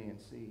Mediterranean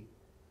Sea.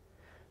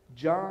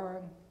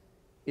 John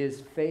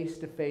is face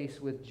to face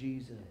with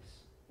Jesus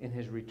in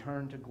His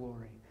return to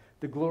glory,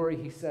 the glory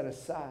He set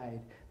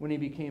aside when He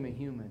became a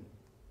human.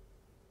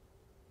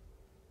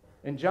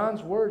 And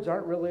John's words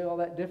aren't really all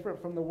that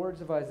different from the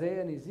words of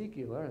Isaiah and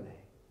Ezekiel, are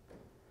they?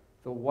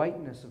 The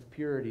whiteness of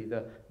purity,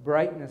 the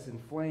brightness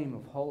and flame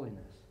of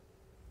holiness,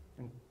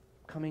 and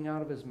coming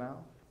out of his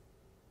mouth.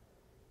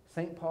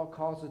 St. Paul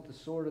calls it the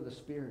sword of the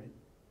Spirit,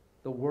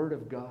 the Word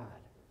of God.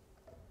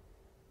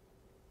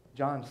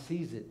 John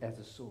sees it as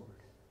a sword.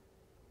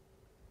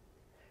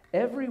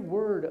 Every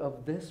word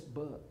of this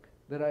book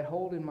that I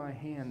hold in my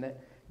hand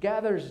that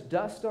gathers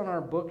dust on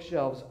our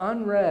bookshelves,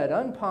 unread,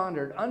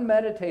 unpondered,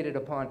 unmeditated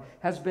upon,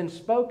 has been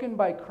spoken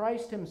by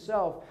Christ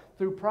Himself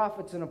through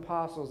prophets and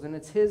apostles, and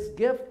it's His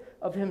gift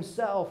of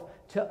Himself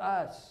to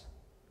us.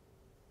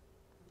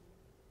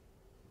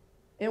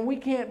 And we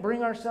can't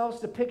bring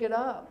ourselves to pick it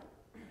up.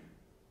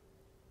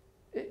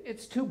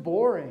 It's too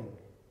boring.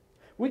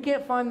 We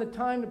can't find the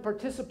time to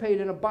participate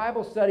in a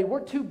Bible study. We're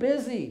too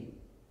busy.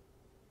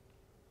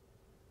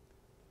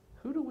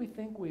 Who do we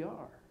think we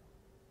are?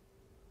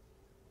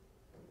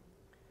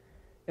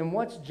 And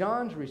what's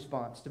John's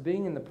response to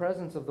being in the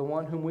presence of the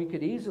one whom we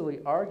could easily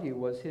argue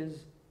was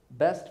his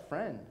best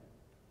friend?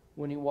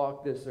 when he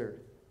walked this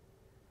earth.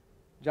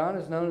 John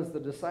is known as the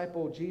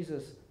disciple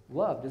Jesus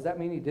loved. Does that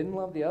mean he didn't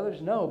love the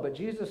others? No, but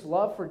Jesus'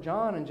 love for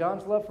John and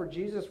John's love for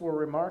Jesus were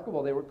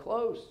remarkable. They were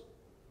close.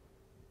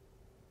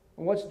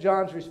 And what's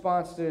John's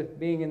response to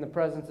being in the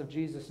presence of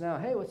Jesus now?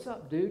 Hey, what's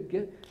up,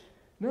 dude?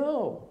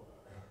 No.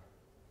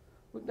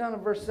 Look down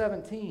at verse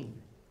 17.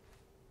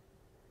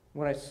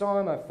 When I saw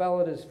him, I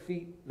fell at his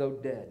feet,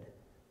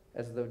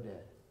 as though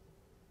dead.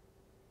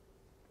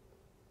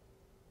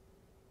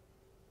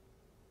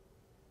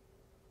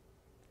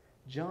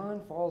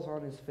 John falls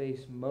on his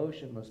face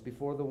motionless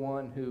before the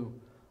one who,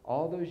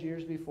 all those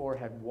years before,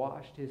 had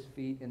washed his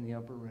feet in the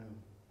upper room,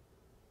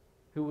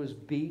 who was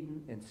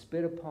beaten and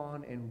spit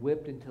upon and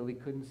whipped until he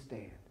couldn't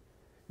stand,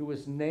 who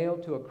was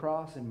nailed to a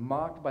cross and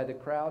mocked by the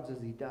crowds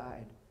as he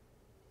died.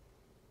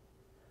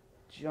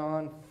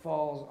 John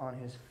falls on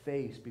his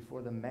face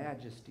before the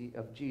majesty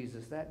of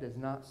Jesus. That does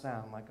not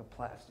sound like a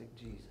plastic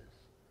Jesus,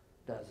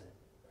 does it?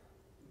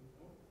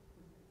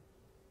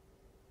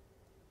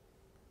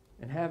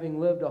 And having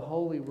lived a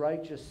holy,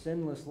 righteous,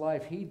 sinless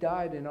life, he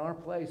died in our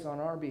place on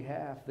our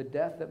behalf, the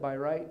death that by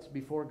rights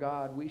before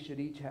God we should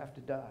each have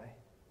to die.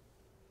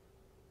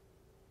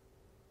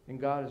 And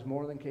God is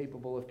more than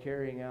capable of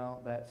carrying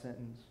out that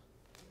sentence.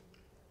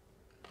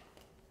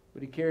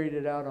 But he carried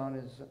it out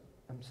on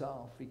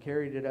himself. He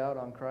carried it out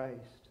on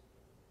Christ.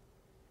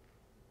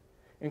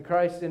 And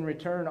Christ in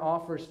return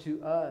offers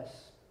to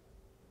us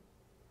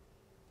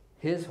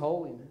his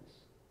holiness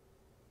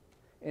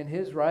and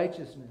his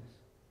righteousness,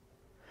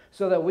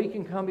 so that we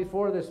can come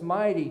before this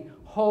mighty,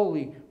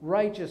 holy,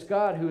 righteous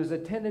God who is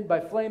attended by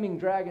flaming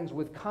dragons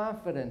with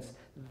confidence.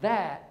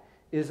 That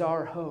is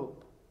our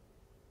hope.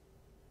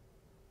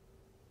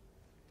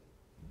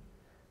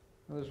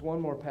 Now, there's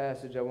one more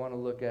passage I want to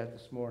look at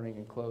this morning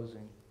in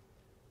closing.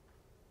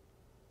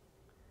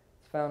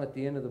 It's found at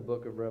the end of the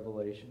book of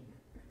Revelation.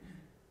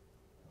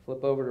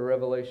 Flip over to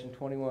Revelation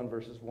 21,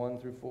 verses 1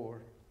 through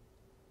 4.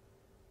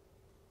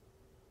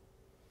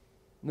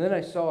 And then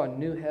I saw a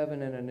new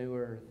heaven and a new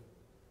earth.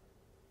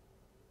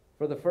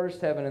 For the first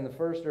heaven and the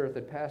first earth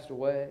had passed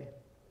away.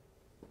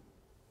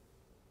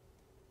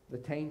 The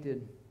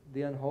tainted,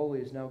 the unholy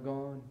is now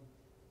gone,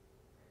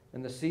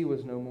 and the sea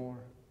was no more.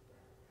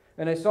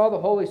 And I saw the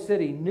holy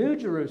city, New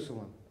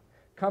Jerusalem,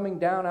 coming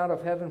down out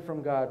of heaven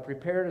from God,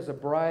 prepared as a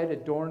bride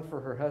adorned for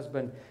her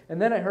husband.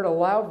 And then I heard a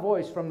loud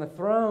voice from the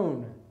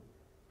throne.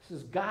 This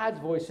is God's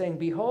voice saying,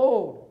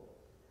 "Behold,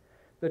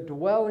 the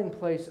dwelling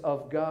place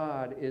of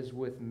God is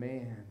with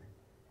man,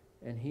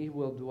 and he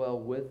will dwell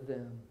with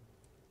them.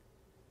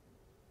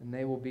 And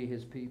they will be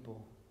his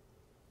people.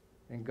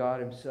 And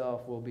God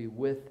himself will be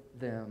with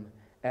them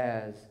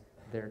as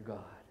their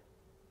God."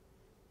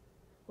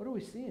 What are we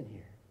seeing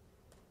here?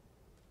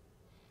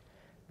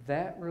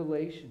 That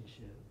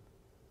relationship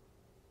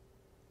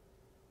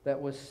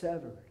that was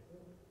severed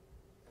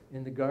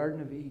in the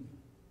Garden of Eden,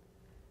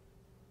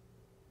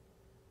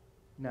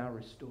 now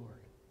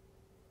restored.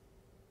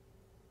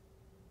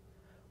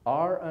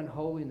 Our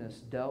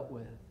unholiness dealt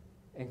with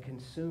and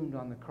consumed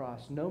on the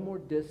cross. No more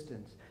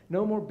distance.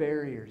 No more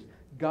barriers.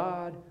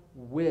 God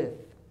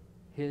with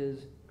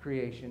his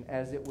creation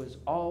as it was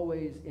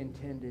always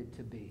intended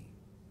to be.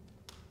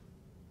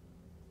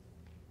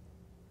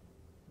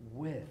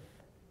 With.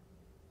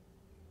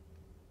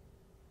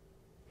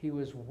 He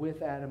was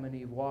with Adam and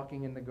Eve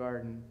walking in the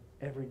garden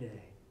every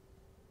day.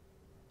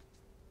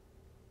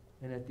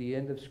 And at the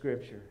end of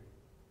Scripture,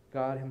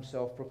 God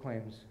himself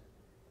proclaims,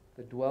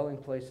 the dwelling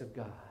place of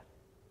God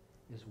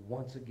is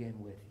once again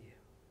with you.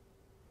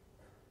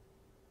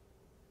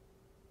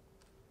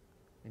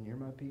 And you're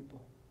my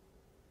people.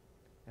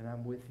 And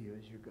I'm with you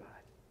as your God.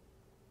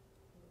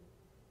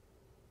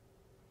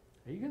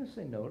 Are you going to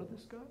say no to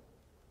this God?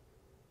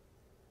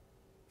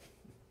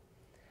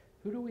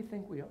 Who do we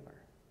think we are?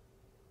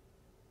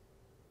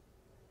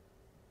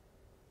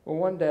 Well,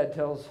 one dad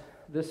tells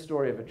this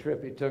story of a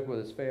trip he took with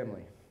his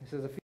family. He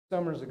says, a few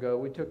summers ago,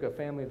 we took a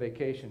family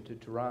vacation to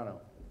Toronto.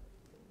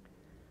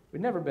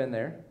 We'd never been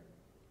there.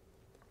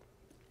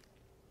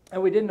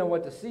 And we didn't know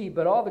what to see,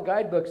 but all the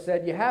guidebooks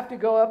said, you have to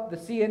go up the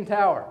CN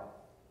Tower.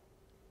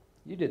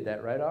 You did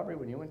that, right, Aubrey,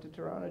 when you went to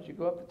Toronto? Did you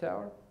go up the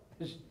tower?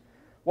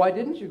 Why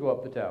didn't you go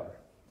up the tower?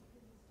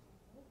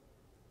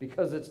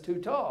 Because it's too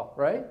tall,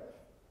 right?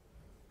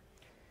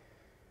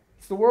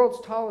 It's the world's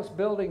tallest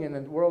building and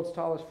the world's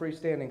tallest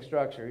freestanding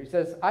structure. He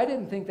says, I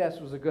didn't think this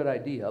was a good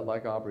idea,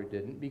 like Aubrey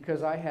didn't,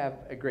 because I have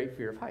a great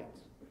fear of heights.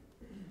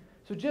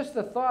 So just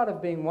the thought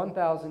of being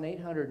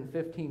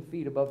 1,815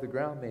 feet above the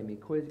ground made me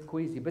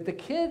queasy. But the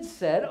kids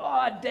said,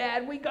 oh,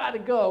 Dad, we got to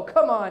go.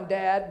 Come on,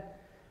 Dad.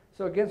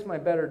 So against my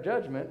better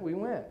judgment, we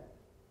went.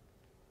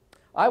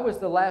 I was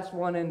the last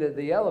one into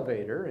the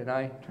elevator, and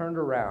I turned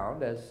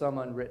around, as some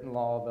unwritten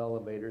law of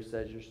elevators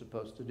says you're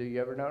supposed to do.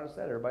 You ever notice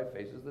that? Everybody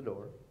faces the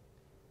door.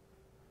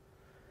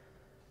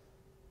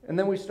 And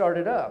then we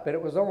started up, and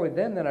it was only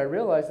then that I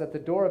realized that the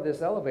door of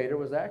this elevator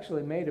was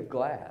actually made of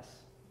glass,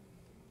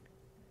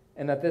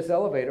 and that this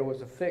elevator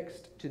was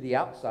affixed to the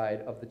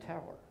outside of the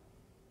tower.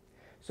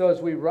 So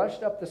as we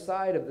rushed up the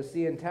side of the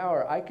CN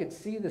Tower, I could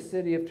see the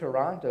city of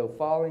Toronto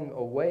falling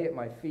away at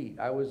my feet.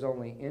 I was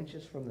only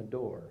inches from the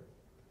door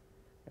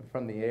and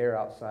from the air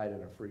outside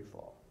in a free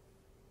fall.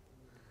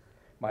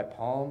 My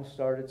palms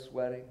started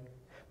sweating.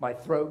 My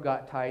throat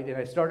got tight, and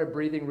I started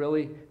breathing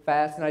really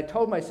fast. And I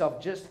told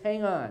myself, just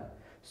hang on.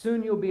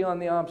 Soon you'll be on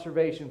the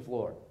observation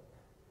floor.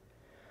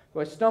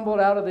 So I stumbled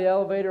out of the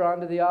elevator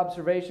onto the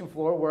observation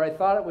floor where I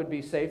thought it would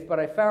be safe, but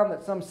I found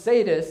that some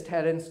sadist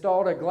had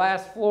installed a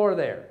glass floor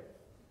there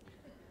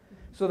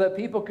so that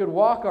people could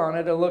walk on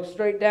it and look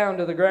straight down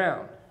to the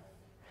ground.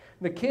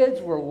 The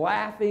kids were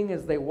laughing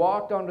as they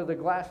walked onto the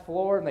glass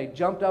floor, and they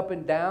jumped up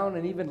and down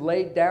and even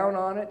laid down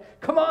on it.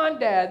 "Come on,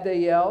 Dad," they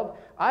yelled.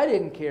 I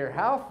didn't care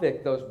how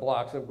thick those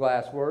blocks of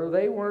glass were.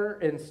 They were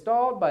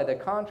installed by the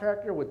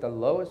contractor with the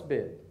lowest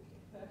bid.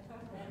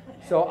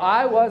 So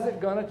I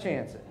wasn't going to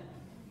chance it.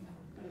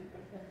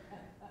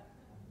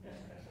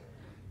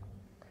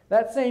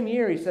 That same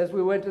year, he says,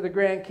 we went to the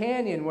Grand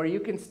Canyon, where you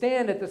can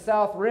stand at the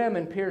south rim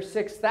and peer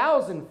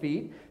 6,000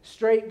 feet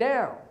straight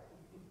down.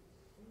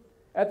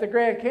 At the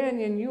Grand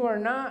Canyon, you are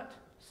not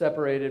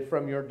separated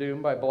from your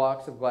doom by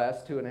blocks of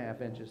glass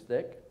 2.5 inches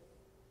thick.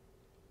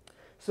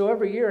 So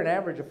every year, an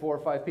average of 4 or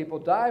 5 people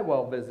die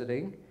while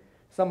visiting.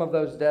 Some of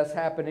those deaths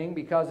happening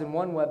because, in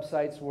one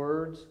website's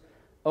words,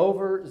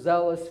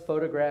 overzealous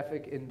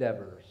photographic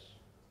endeavors.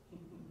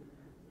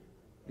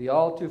 The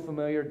all too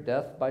familiar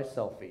death by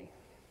selfie.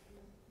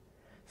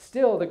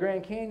 Still, the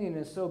Grand Canyon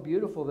is so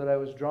beautiful that I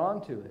was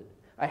drawn to it.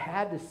 I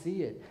had to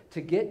see it,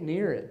 to get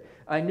near it.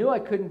 I knew I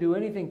couldn't do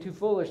anything too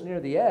foolish near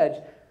the edge,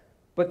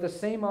 but the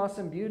same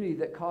awesome beauty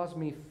that caused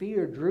me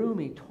fear drew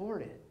me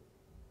toward it.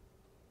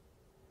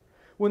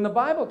 When the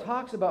Bible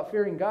talks about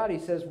fearing God, he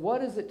says,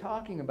 what is it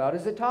talking about?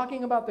 Is it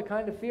talking about the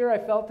kind of fear I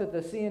felt at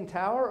the CN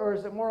Tower, or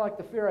is it more like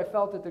the fear I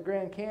felt at the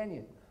Grand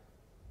Canyon?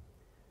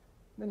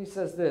 Then he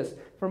says this,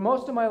 for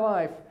most of my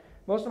life,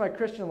 most of my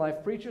Christian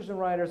life, preachers and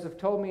writers have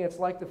told me it's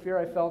like the fear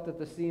I felt at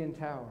the CN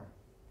Tower.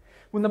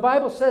 When the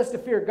Bible says to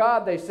fear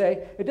God, they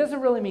say, it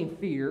doesn't really mean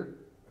fear.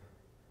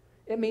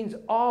 It means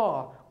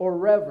awe or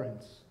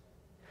reverence.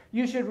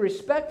 You should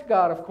respect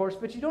God, of course,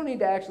 but you don't need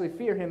to actually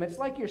fear him. It's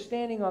like you're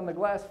standing on the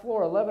glass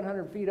floor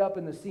 1,100 feet up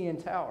in the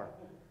CN Tower.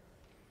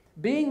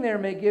 Being there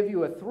may give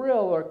you a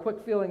thrill or a quick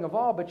feeling of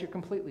awe, but you're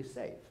completely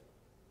safe.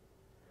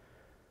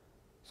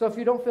 So if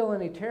you don't feel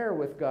any terror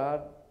with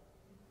God,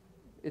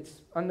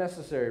 it's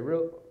unnecessary,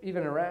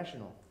 even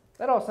irrational.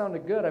 That all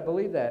sounded good. I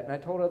believe that, and I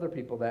told other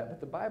people that, but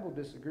the Bible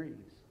disagrees.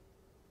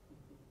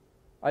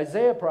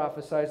 Isaiah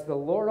prophesies, the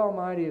Lord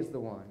Almighty is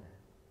the one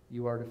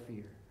you are to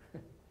fear.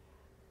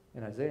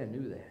 And Isaiah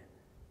knew that.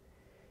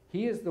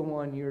 He is the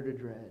one you're to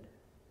dread.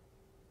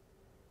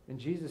 And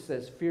Jesus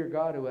says, fear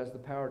God who has the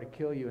power to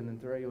kill you and then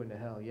throw you into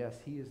hell. Yes,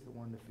 he is the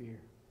one to fear.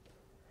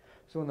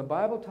 So when the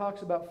Bible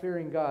talks about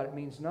fearing God, it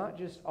means not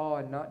just awe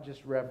and not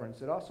just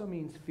reverence. It also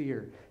means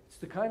fear. It's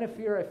the kind of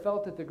fear I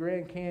felt at the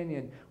Grand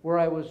Canyon, where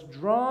I was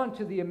drawn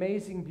to the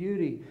amazing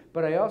beauty,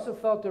 but I also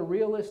felt a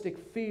realistic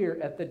fear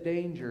at the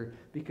danger,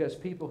 because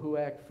people who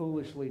act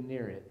foolishly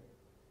near it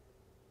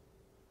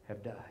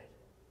have died.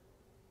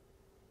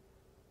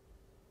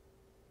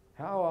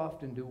 How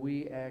often do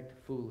we act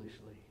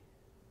foolishly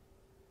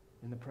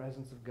in the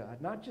presence of God?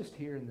 Not just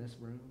here in this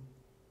room,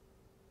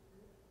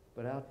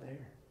 but out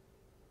there.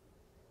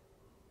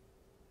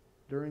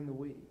 During the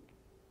week,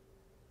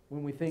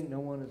 when we think no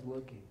one is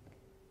looking,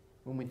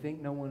 when we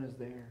think no one is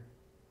there.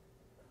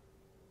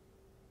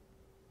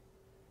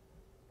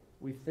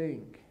 We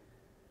think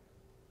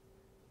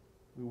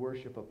we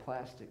worship a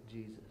plastic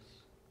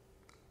Jesus,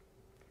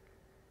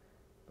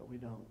 but we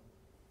don't.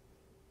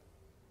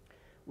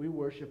 We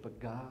worship a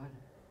God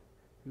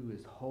who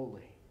is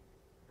holy,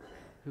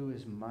 who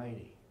is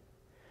mighty,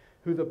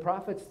 who the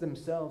prophets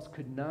themselves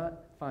could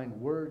not find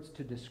words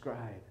to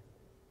describe.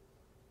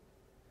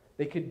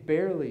 They could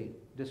barely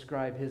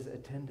describe his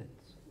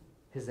attendants,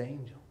 his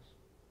angels.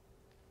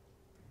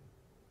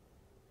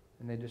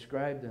 And they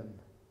described them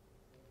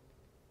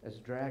as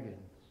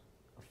dragons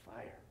of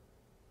fire.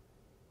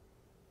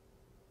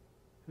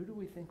 Who do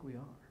we think we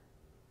are?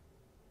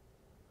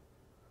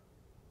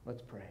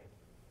 Let's pray.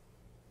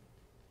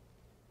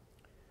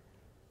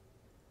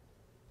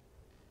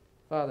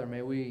 Father,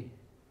 may we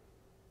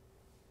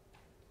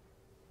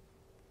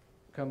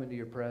come into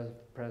your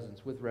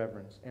presence with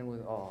reverence and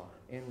with awe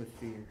and with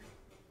fear,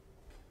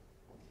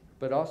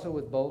 but also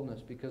with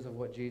boldness because of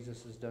what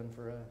Jesus has done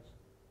for us,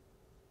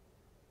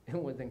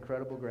 and with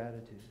incredible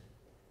gratitude,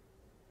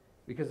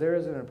 because there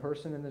isn't a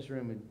person in this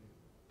room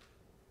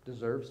who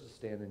deserves to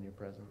stand in your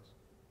presence,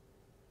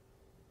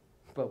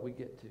 but we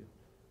get to,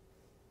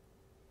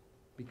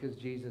 because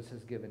Jesus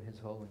has given his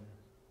holiness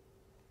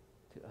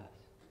to us,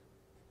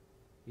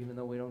 even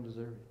though we don't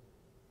deserve it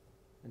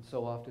and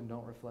so often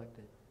don't reflect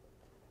it.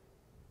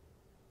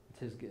 It's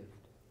his gift.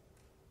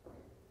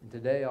 And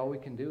today, all we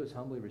can do is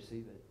humbly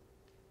receive it.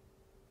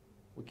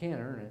 We can't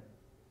earn it.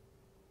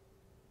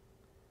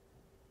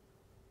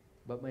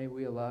 But may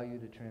we allow you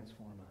to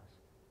transform us.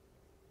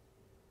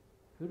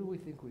 Who do we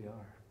think we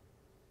are?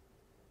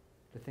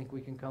 to think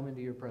we can come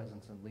into your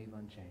presence and leave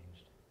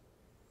unchanged.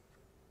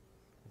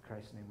 In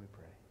Christ's name we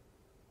pray.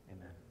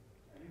 Amen.